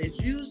through those things,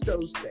 use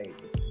those things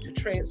to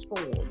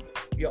transform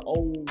your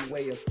old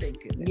way of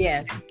thinking.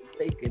 Yes.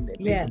 Thinking that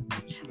didn't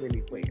get you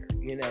anywhere,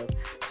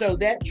 So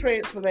that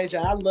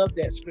transformation, I love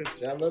that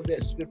scripture. I love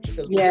that scripture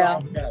because we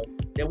all know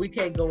that we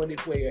can't go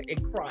anywhere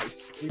in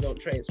Christ if we don't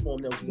transform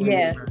those words.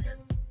 Yes.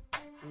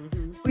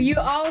 You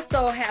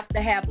also have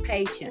to have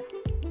patience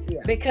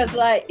because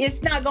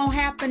it's not going to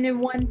happen in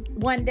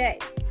one day.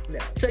 No.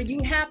 So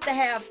you have to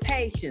have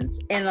patience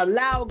and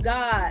allow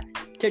God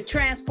to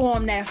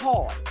transform that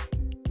heart.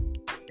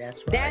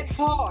 That's right. That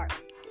heart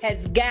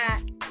has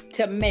got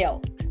to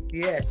melt.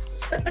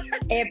 Yes.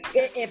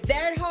 if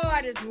that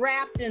heart is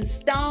wrapped in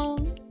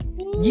stone,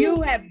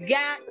 you have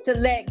got to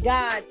let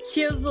God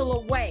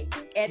chisel away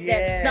at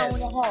that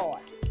stony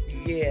heart.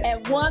 Yes.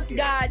 And once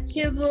God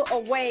chisel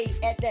away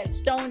at that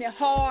stony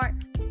heart,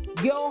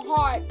 your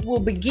heart will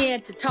begin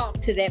to talk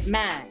to that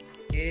mind.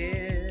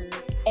 Yes.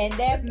 And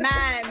that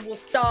mind will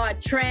start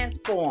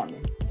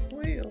transforming.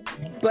 Will.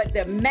 But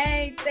the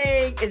main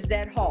thing is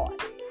that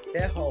heart.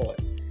 That heart.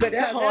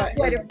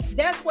 Because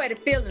that's where the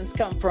feelings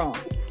come from.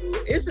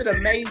 It's an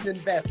amazing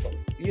vessel,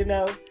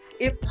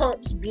 It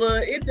pumps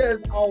blood. It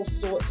does all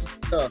sorts of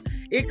stuff.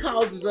 It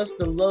causes us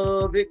to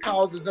love. It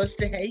causes us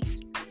to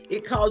hate.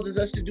 It causes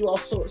us to do all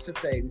sorts of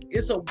things.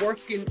 It's a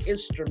working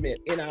instrument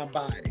in our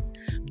body.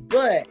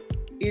 But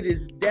it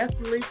is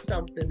definitely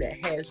something that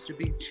has to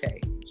be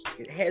changed.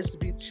 It has to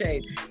be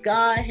changed.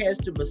 God has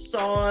to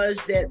massage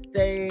that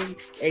thing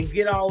and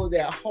get all of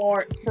that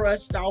hard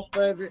crust off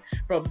of it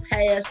from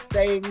past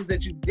things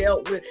that you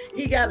dealt with.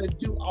 He got to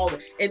do all of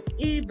it. And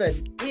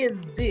even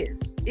in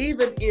this,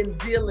 even in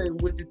dealing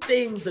with the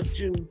things of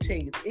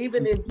Juneteenth,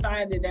 even in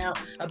finding out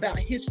about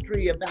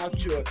history,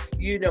 about your,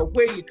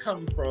 where you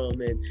come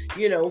from and,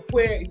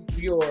 where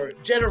your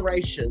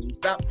generations,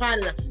 about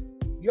finding out,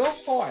 your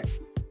heart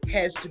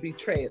has to be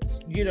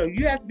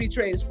you have to be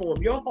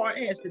transformed. Your heart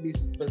has to be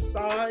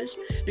massaged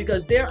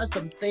because there are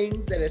some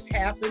things that has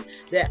happened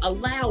that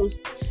allows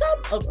some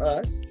of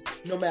us,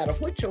 no matter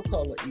what your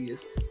color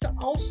is, to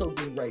also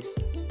be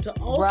racist, to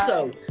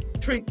also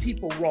treat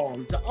people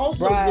wrong, to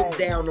also look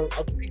down on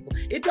other people.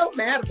 It don't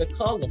matter the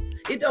color.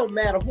 It don't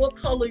matter what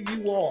color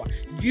you are.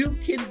 You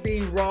can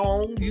be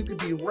wrong. You can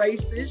be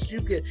racist.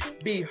 You can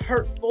be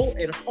hurtful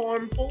and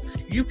harmful.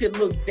 You can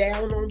look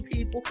down on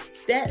people.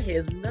 That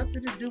has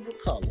nothing to do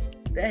with color.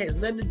 That has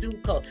nothing to do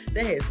with color.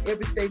 That has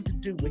everything to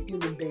do with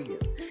human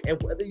beings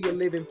and whether you're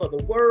living for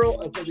the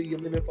world or whether you're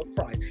living for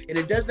Christ. And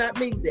it does not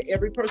mean that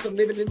every person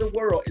living in the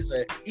world is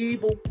an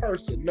evil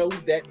person. No,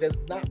 that's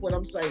not what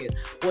I'm saying.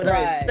 What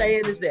I'm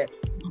saying is that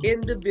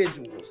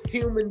individuals,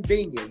 human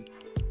beings,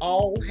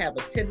 all have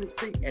a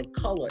tendency, and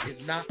color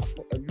is not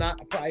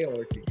a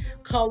priority.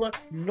 Color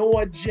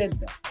nor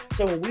gender.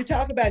 So when we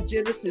talk about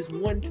Genesis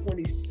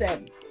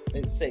 1:27,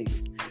 it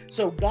says,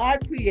 so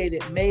God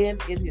created man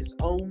in his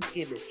own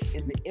image.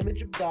 In the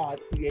image of God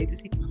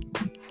created he.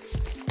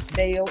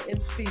 Male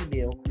and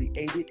female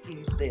created he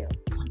them.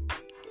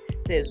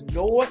 It says,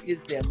 nor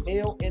is there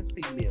male and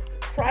female.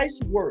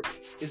 Christ's work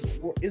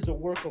is a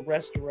work of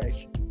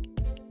restoration.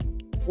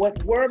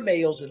 What were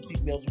males and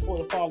females before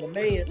the fall of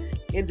man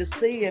into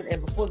sin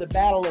and before the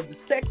battle of the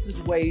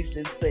sexes waged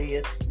in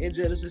sin in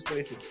Genesis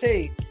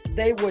 3:16,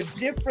 they were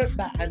different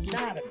by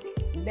anatomy,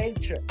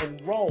 nature,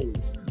 and role,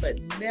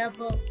 but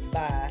never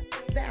by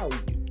value.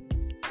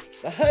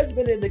 The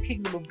husband in the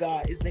kingdom of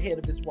God is the head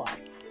of his wife,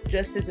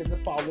 just as in the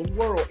fallen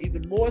world,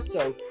 even more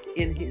so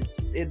in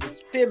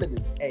this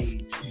feminist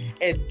age.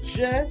 And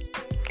just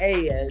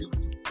as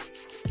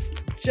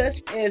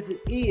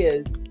it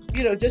is,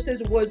 just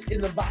as it was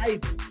in the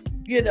Bible,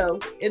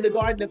 in the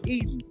Garden of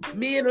Eden,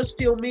 men are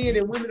still men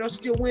and women are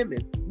still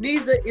women.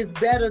 Neither is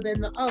better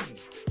than the other.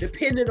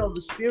 Depending on the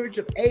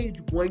spiritual age,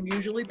 one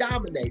usually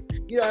dominates.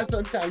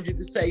 Sometimes you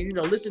can say,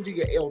 listen to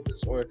your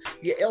elders, or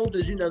your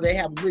elders, they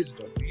have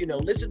wisdom.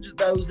 Listen to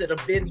those that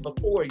have been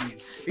before you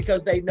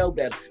because they know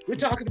better. We're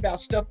talking about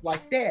stuff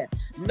like that.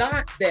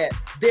 Not that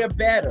they're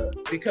better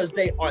because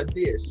they are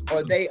this,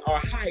 or they are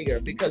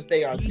higher because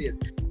they are this.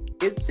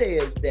 It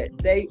says that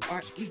they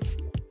are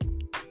equal.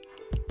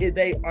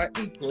 They are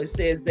equal. It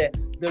says that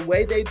the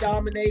way they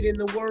dominate in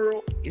the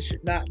world, it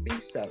should not be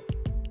so.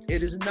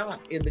 It is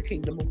not in the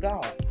kingdom of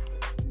God.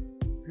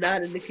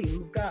 Not in the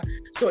kingdom of God.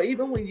 So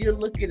even when you're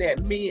looking at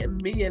men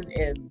and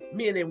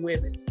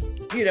women,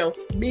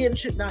 men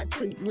should not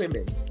treat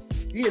women,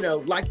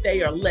 like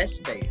they are less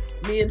than.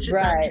 Men should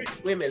not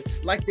treat women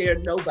like they are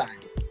nobody.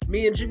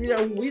 Men should,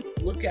 when we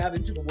look out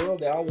into the world,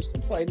 they're always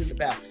complaining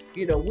about,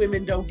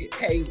 women don't get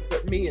paid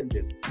what men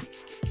do.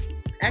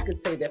 I can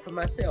say that for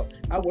myself.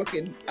 I work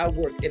in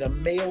a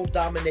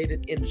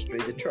male-dominated industry,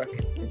 the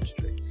trucking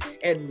industry,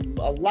 and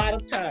a lot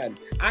of times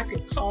I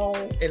could call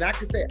and I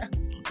could say,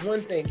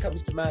 one thing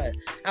comes to mind.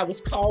 I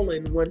was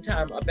calling one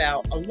time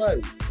about a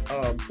load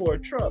for a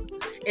truck,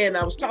 and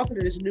I was talking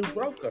to this new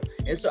broker,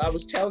 and so I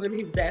was telling him,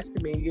 he was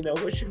asking me, you know,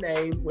 what's your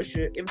name, what's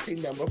your MC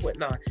number,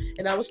 whatnot,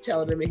 and I was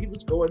telling him, and he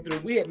was going through,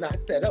 we had not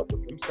set up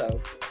with him,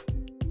 so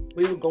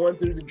we were going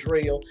through the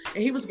drill,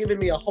 and he was giving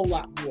me a whole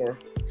lot more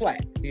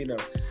flack, you know,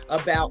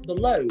 about the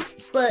load.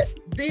 But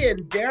then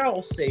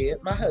Daryl said,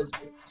 my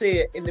husband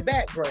said in the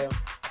background,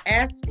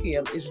 ask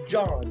him, is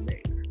John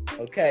there?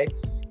 Okay.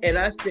 And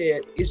I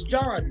said, is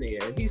John there?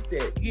 And he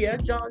said, yeah,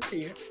 John's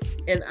here.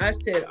 And I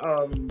said,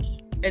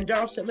 and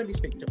Daryl said, let me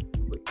speak to him.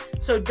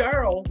 So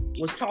Daryl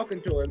was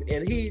talking to him,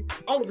 and he,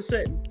 all of a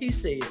sudden, he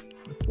said,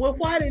 well,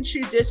 why didn't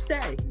she just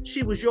say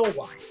she was your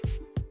wife?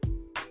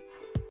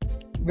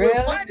 Really?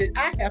 Well, why did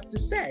I have to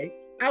say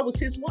I was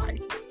his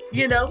wife?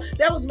 You know,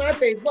 that was my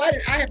thing. Why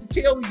did I have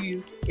to tell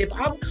you, if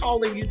I'm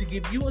calling you to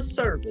give you a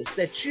service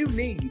that you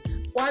need,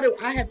 why do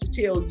I have to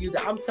tell you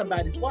that I'm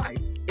somebody's wife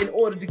in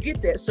order to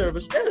get that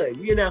service done?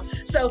 You know,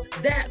 so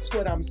that's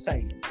what I'm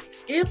saying.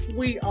 If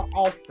we are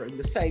offering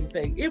the same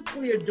thing, if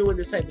we are doing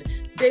the same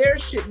thing, there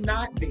should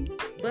not be,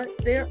 but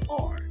there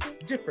are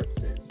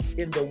differences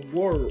in the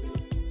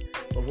world.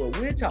 But what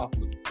we're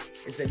talking about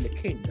is in the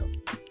kingdom.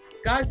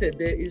 God said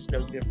there is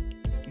no difference.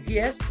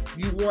 Yes,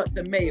 you want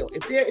the male.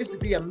 If there is to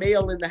be a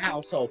male in the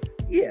household,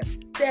 yes,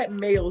 that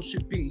male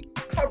should be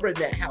covering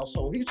that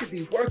household. He should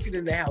be working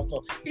in the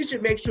household. He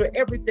should make sure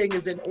everything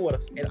is in order.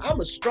 And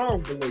I'm a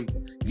strong believer.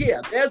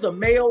 Yeah, there's a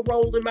male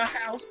role in my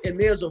house and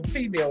there's a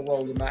female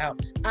role in my house.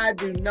 I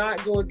do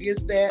not go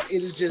against that.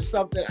 It is just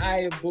something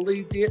I have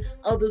believed in.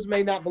 Others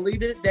may not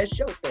believe it. That's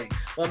your thing.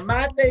 But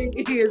my thing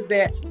is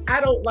that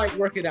I don't like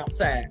working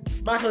outside.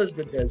 My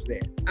husband does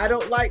that. I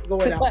don't like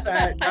going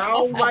outside. I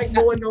don't like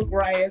mowing no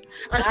grass.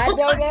 I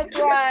know that's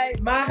right.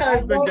 My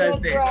husband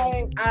does that.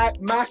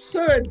 Right. My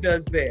son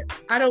does that.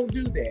 I don't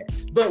do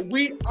that. But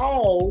we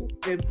all,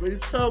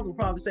 and some will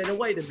probably say, no,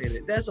 wait a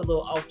minute, that's a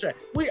little off track.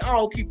 We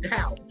all keep the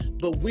house,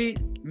 but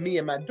me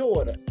and my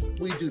daughter,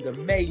 we do the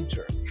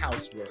major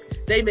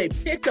housework. They may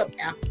pick up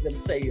after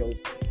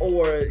themselves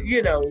or,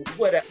 you know,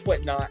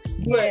 whatnot.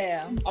 But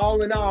Yeah.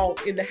 all in all,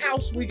 in the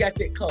house, we got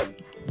that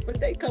covered. But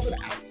they cover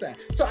the outside.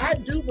 So I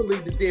do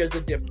believe that there's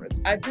a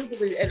difference. I do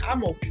believe, and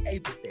I'm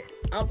okay with that.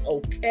 I'm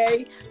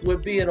okay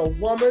with being a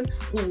woman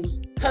whose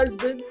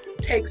husband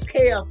takes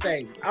care of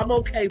things. I'm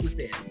okay with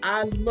that.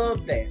 I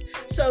love that.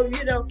 So,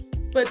 you know,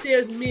 but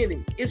there's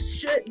many. It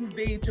shouldn't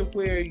be to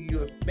where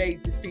you're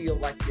made to feel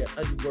like you're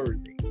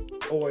unworthy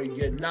or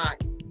you're not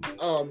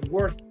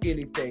worth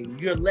anything.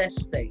 You're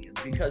less than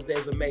because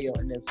there's a male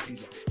and there's a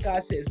female.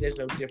 God says there's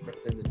no difference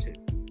in the two.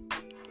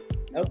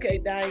 Okay,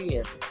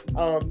 Diane.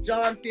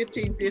 John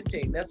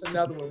 15:15. That's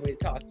another one we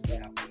talked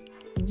about.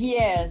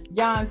 Yes,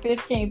 John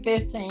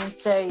 15:15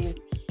 says,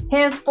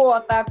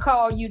 henceforth I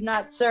call you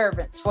not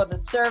servants, for the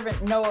servant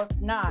knoweth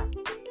not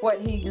what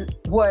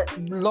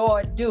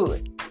Lord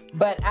doeth.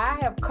 But I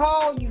have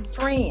called you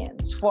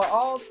friends, for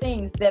all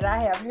things that I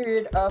have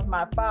heard of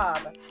my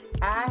Father,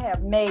 I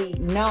have made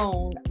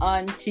known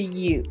unto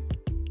you.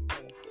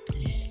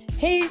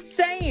 He's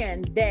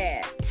saying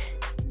that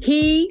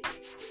he,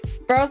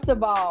 first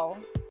of all,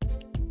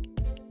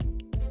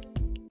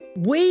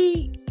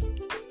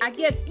 I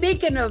guess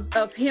thinking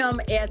of him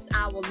as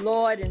our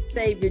Lord and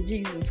Savior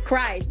Jesus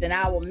Christ and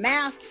our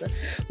master,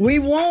 we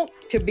want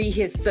to be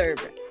his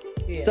servant.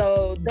 Yeah.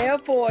 So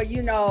therefore,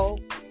 you know,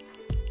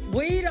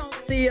 we don't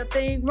see a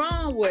thing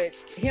wrong with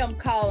him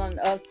calling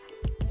us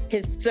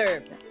his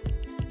servant.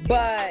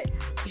 But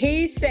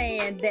he's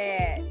saying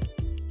that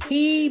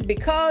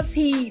because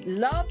he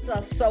loves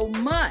us so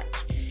much,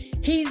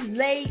 he's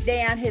laid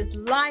down his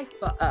life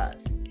for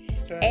us.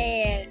 Right.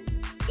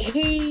 And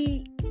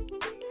he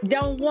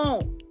don't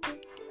want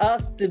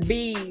us to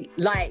be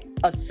like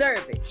a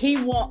servant.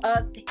 He want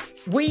us,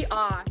 we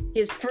are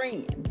his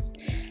friends.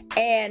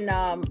 And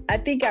I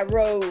think I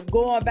wrote,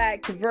 going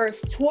back to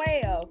verse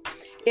 12,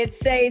 it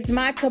says,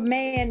 my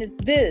command is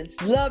this,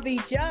 love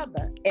each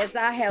other as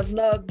I have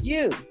loved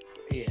you.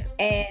 Yeah.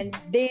 And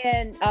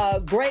then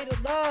greater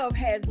love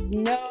has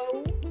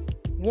no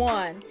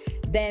one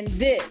than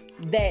this,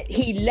 that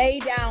he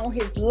laid down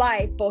his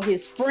life for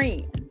his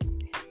friends.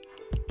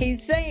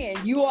 He's saying,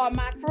 you are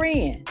my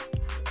friend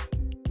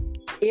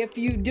if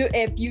you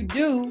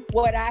do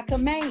what I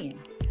command.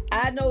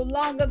 I no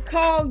longer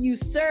call you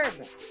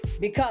servant,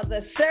 because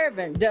a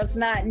servant does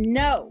not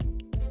know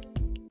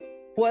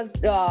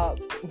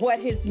what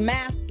his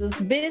master's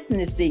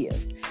business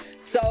is.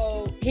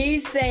 So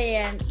he's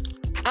saying,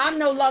 I'm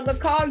no longer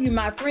call you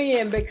my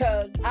friend,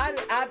 because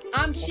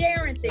I'm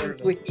sharing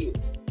things with you.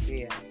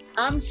 Yeah.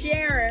 I'm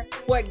sharing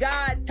what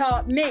God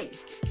taught me.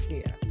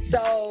 Yeah.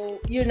 So,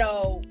 you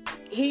know,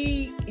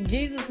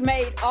 Jesus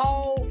made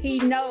all he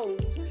knows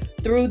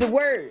through the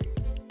word.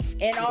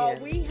 And all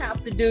we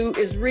have to do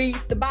is read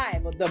the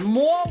Bible. The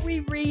more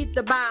we read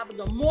the Bible,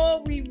 the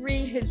more we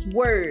read his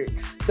word,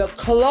 the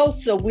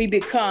closer we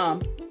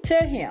become to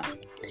him.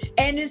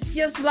 And it's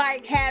just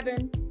like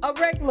having a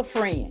regular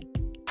friend.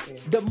 Yeah.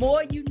 The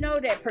more you know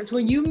that person,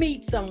 when you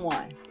meet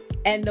someone,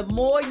 And the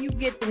more you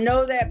get to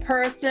know that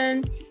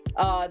person,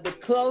 the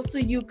closer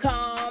you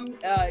come,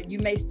 you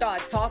may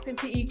start talking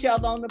to each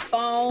other on the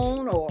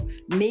phone or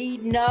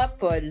meeting up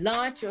for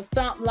lunch or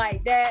something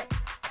like that.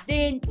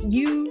 Then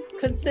you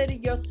consider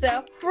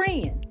yourself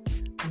friends.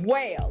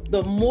 Well,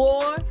 the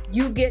more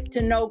you get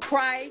to know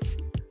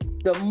Christ,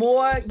 the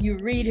more you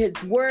read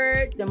his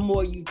word, the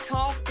more you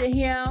talk to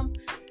him,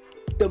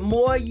 the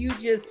more you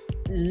just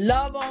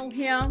love on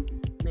him.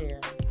 Yeah.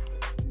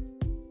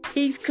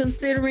 He's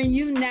considering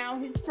you now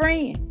his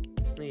friend.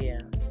 Yeah.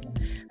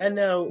 I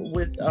know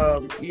with,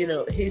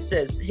 he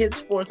says,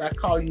 henceforth I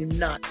call you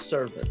not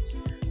servants.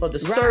 For the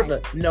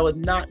servant knoweth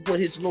not what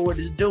his Lord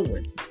is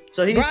doing.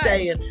 So he's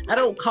saying, I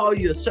don't call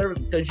you a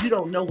servant because you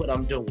don't know what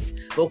I'm doing.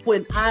 But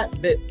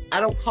I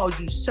don't call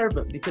you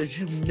servant because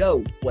you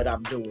know what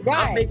I'm doing.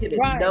 I'm making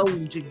it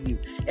known to you.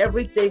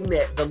 Everything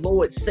that the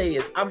Lord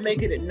says, I'm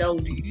making it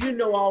known to you. You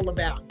know all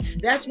about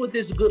it. That's what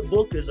this good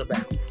book is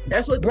about.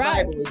 That's what the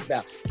Bible is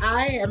about.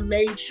 I have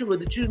made sure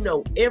that you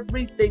know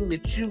everything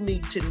that you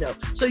need to know.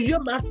 So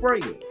you're my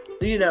friend.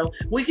 You know,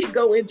 we can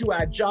go into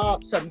our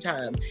job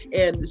sometime,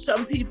 and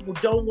some people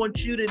don't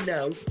want you to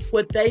know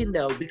what they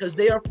know because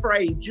they're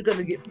afraid you're going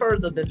to get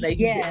further than they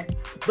get.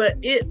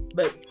 But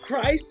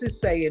Christ is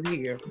saying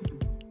here,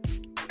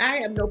 I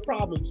have no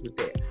problems with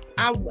that.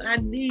 I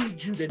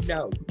need you to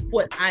know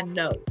what I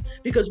know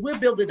because we're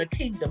building a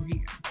kingdom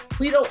here.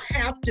 We don't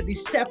have to be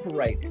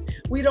separated.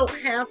 We don't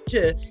have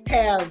to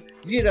have,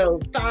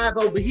 5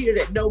 over here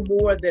that know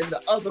more than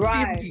the other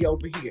 50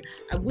 over here.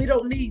 And we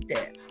don't need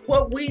that.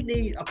 What we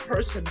need a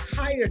person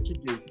higher to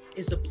do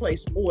is to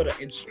place order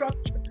and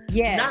structure.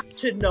 Not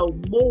to know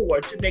more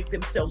to make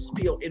themselves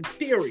feel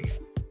inferior.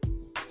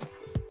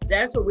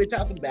 That's what we're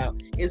talking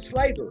about in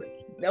slavery.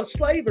 Now,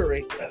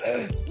 slavery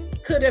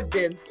could have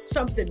been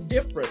something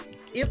different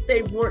if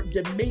they weren't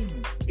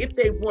demeaned, if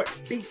they weren't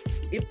beat,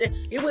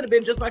 it would have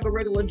been just like a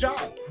regular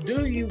job.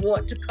 Do you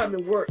want to come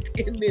and work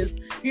in this,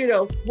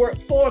 work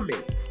for me?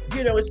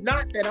 It's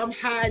not that I'm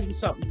hiding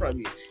something from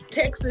you.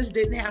 Texas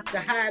didn't have to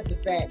hide the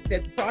fact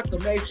that the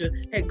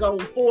proclamation had gone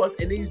forth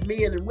and these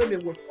men and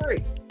women were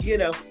free.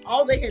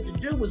 All they had to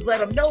do was let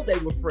them know they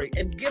were free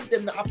and give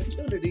them the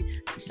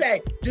opportunity to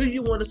say, do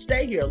you want to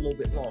stay here a little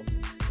bit longer?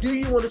 Do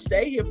you want to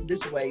stay here for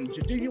this wage?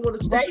 Or do you want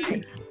to stay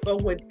here?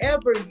 But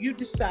whenever you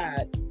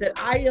decide that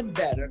I am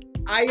better,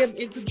 I am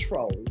in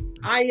control,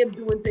 I am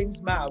doing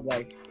things my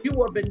way,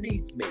 you are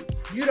beneath me.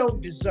 You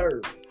don't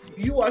deserve.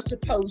 You are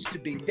supposed to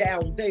be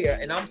down there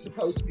and I'm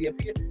supposed to be up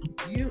here.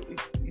 You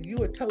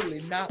are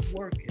totally not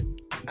working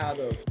out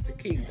of the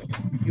kingdom.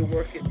 You're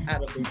working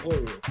out of the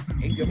world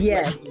and your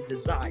fleshly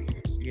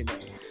desires,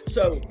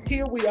 So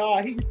here we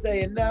are. He's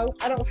saying, no,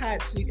 I don't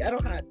hide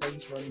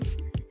things from you.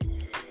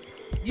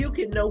 You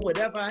can know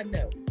whatever I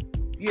know.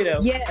 You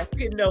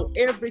can know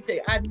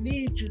everything. I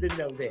need you to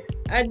know that.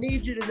 I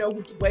need you to know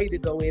which way to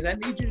go in. I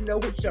need you to know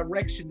which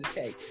direction to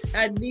take.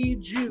 I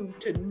need you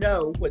to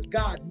know what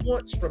God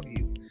wants from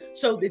you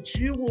so that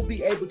you will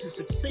be able to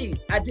succeed.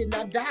 I did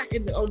not die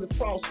on the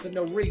cross for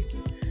no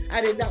reason.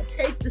 I did not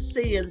take the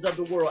sins of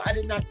the world. I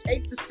did not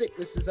take the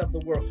sicknesses of the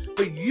world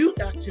for you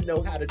not to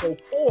know how to go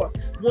forth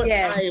once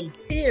I am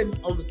pinned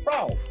on the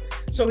cross.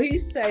 So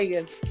he's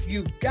saying,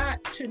 you've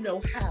got to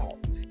know how.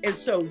 And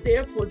so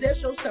therefore,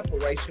 there's no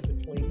separation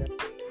between them.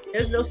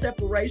 There's no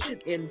separation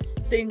in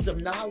things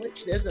of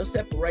knowledge. There's no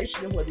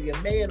separation in whether you're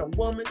a man or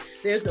woman.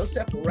 There's no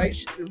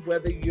separation in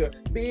whether you're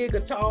big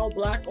or tall,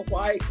 black or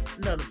white,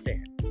 none of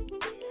that.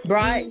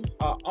 Right. We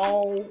are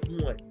all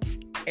one.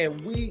 And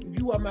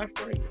you are my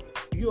friend.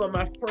 You are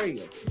my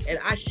friend. And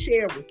I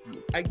share with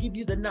you. I give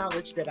you the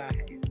knowledge that I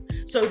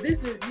have. So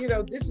this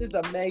is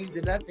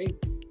amazing. I think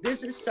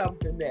this is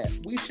something that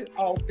we should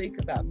all think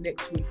about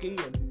next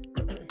weekend.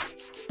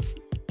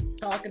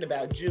 Talking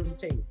about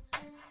Juneteenth,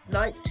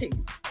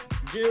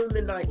 June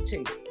the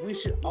 19th, we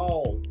should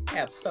all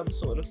have some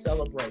sort of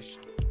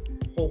celebration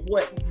for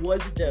what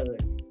was done.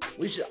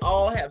 We should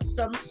all have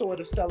some sort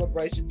of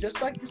celebration,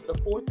 just like it's the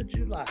 4th of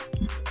July,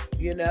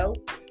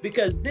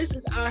 because this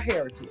is our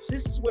heritage.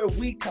 This is where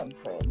we come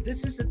from.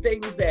 This is the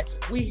things that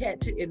we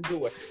had to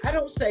endure. I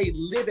don't say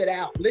live it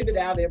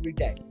out every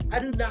day. I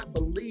do not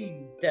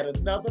believe that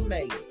another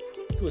man,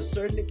 to a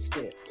certain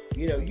extent,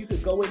 you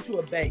could go into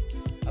a bank.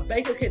 A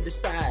banker can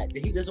decide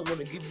that he doesn't want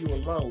to give you a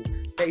loan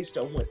based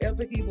on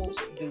whatever he wants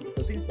to do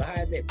because he's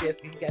behind that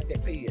desk and he got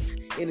that pen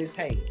in his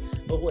hand.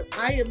 But what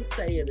I am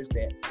saying is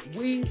that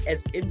we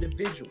as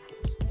individuals,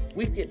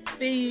 we can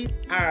feed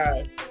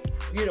our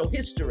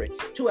history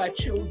to our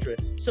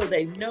children so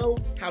they know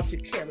how to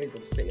carry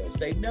themselves.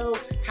 They know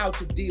how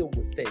to deal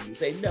with things.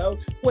 They know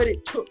what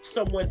it took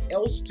someone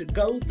else to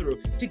go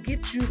through to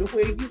get you to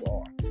where you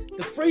are.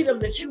 The freedom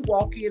that you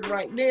walk in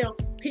right now,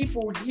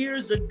 people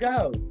years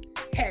ago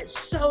had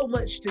so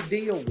much to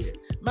deal with.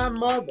 My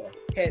mother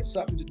had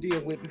something to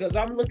deal with because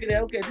I'm looking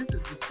at, okay, this is the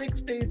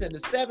 60s and the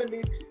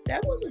 70s.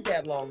 That wasn't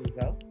that long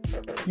ago.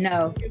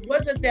 No. It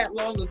wasn't that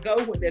long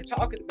ago when they're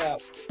talking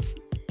about,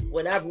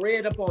 when I've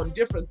read up on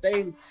different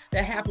things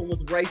that happened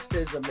with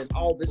racism and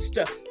all this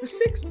stuff. The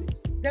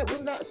 60s, that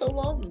was not so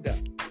long ago.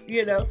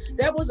 You know,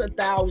 that wasn't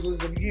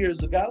thousands of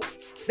years ago.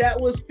 That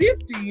was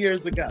 50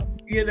 years ago,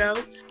 you know?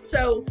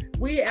 So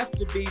we have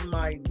to be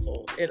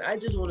mindful. And I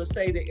just want to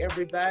say to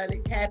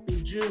everybody, happy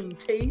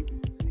Juneteenth.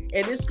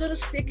 And it's going to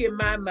stick in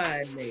my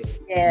mind now.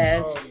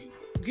 Yes.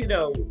 You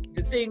know,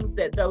 the things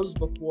that those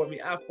before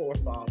me, our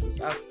forefathers,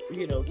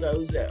 you know,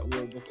 those that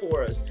were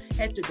before us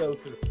had to go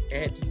through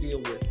and had to deal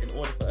with in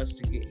order for us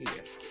to get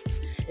here.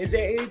 Is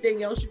there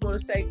anything else you want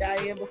to say,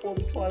 Diane, before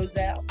we close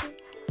out?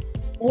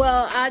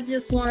 Well, I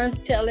just want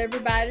to tell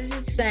everybody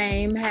the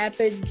same.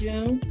 Happy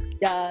June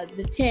the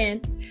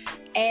 10th.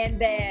 And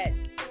that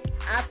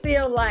I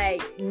feel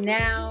like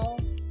now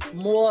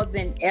more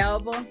than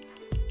ever,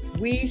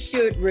 we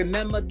should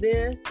remember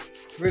this,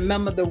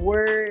 remember the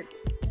word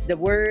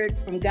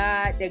from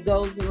God that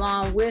goes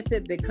along with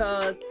it,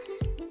 because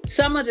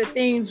some of the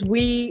things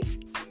we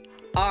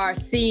are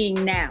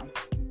seeing now.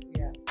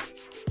 Yeah.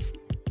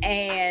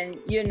 And,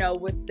 you know,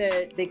 with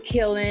the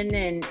killing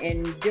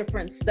and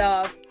different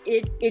stuff,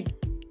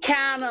 it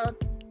kind of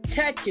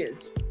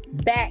touches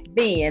back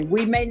then.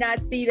 We may not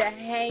see the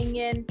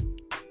hanging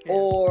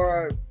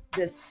or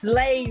the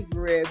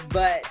slavery,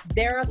 but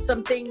there are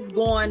some things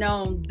going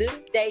on this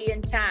day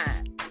and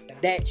time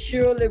that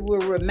surely will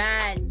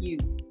remind you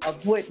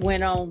of what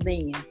went on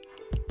then.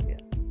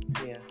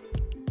 Yeah.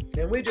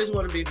 And we just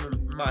want to be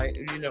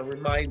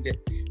reminded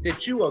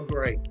that you are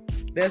great.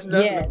 There's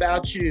nothing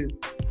about you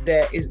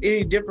that is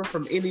any different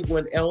from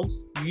anyone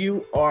else.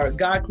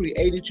 God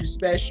created you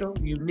special,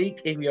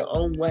 unique in your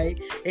own way,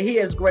 and he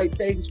has great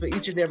things for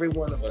each and every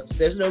one of us.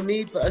 There's no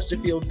need for us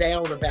to feel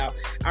down about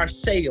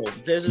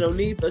ourselves. There's no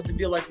need for us to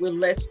feel like we're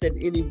less than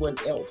anyone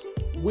else.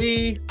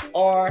 We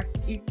are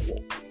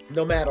equal,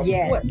 no matter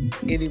what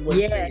anyone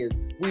says.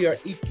 We are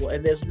equal,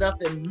 and there's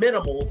nothing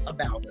minimal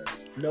about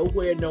us.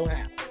 Nowhere, no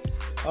how.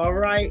 All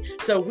right,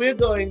 so we're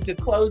going to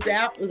close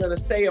out. We're going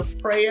to say a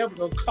prayer. We're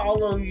going to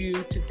call on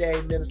you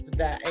today, Minister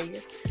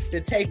Diane,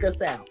 to take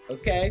us out,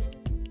 okay?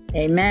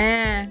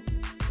 Amen.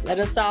 Let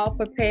us all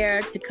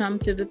prepare to come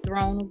to the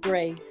throne of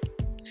grace.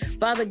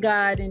 Father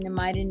God, in the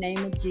mighty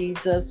name of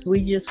Jesus,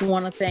 we just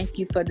want to thank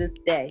you for this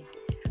day.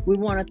 We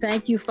want to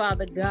thank you,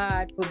 Father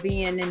God, for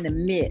being in the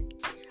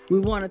midst. We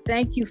want to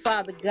thank you,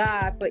 Father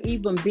God, for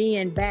even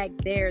being back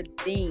there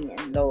then,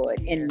 Lord,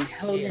 in the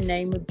holy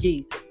name of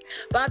Jesus.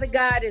 Father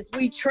God, as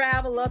we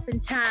travel up in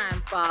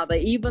time, Father,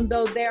 even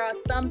though there are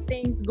some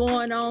things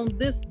going on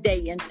this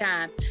day and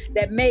time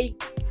that may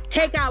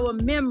take our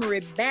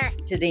memory back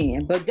to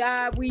then. But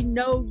God, we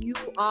know you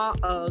are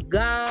a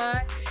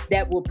God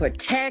that will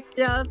protect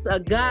us, a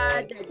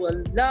God that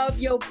will love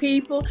your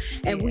people.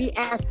 And we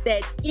ask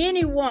that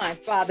anyone,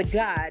 Father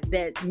God,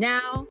 that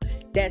now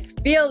that's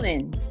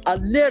feeling a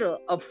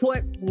little of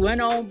what went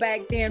on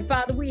back then,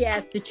 Father, we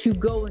ask that you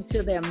go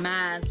into their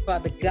minds,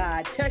 Father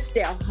God, touch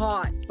their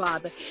hearts,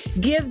 Father,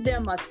 give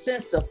them a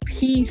sense of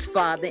peace,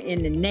 Father,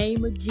 in the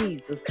name of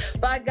Jesus.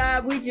 Father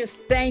God, we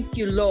just thank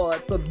you,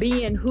 Lord, for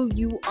being who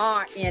you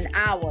are in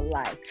our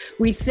life.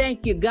 We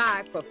thank you,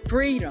 God, for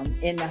freedom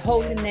in the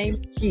holy name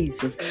of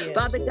Jesus.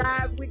 Father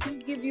God, we do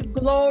give you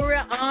glory,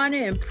 honor,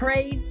 and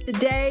praise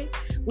today.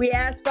 We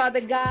ask,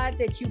 Father God,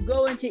 that you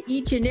go into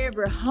each and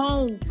every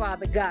home,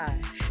 Father God,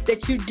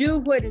 that you do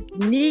what is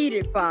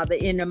needed, Father,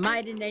 in the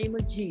mighty name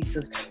of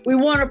Jesus. We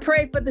want to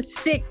pray for the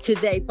sick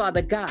today,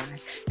 Father God,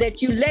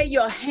 that you lay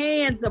your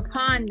hands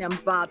upon them,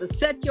 Father.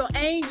 Set your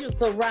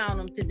angels around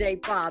them today,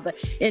 Father,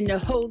 in the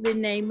holy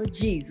name of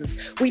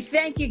Jesus. We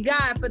thank you,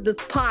 God, for this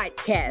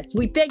podcast.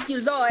 We thank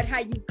you, Lord, how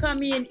you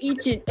come in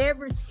each and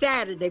every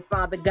Saturday,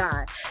 Father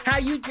God, how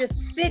you just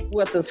sit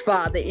with us,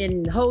 Father,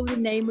 in the holy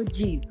name of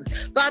Jesus.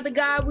 Father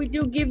God, we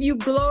do give you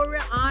glory,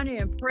 honor,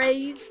 and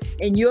praise.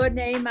 In your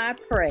name I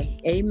pray.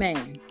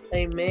 Amen.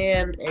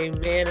 Amen,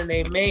 amen, and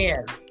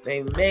amen.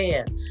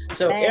 Amen.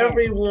 So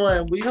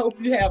everyone, we hope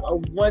you have a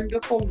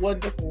wonderful,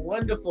 wonderful,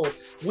 wonderful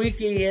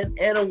weekend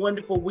and a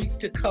wonderful week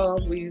to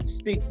come. We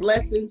speak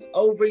blessings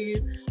over you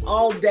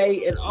all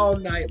day and all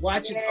night,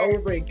 watching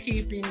over and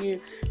keeping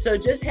you. So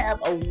just have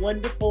a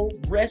wonderful,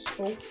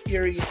 restful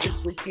period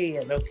this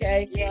weekend,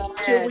 okay?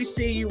 Till we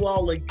see you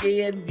all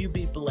again, you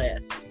be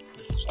blessed.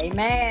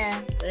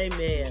 Amen.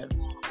 Amen.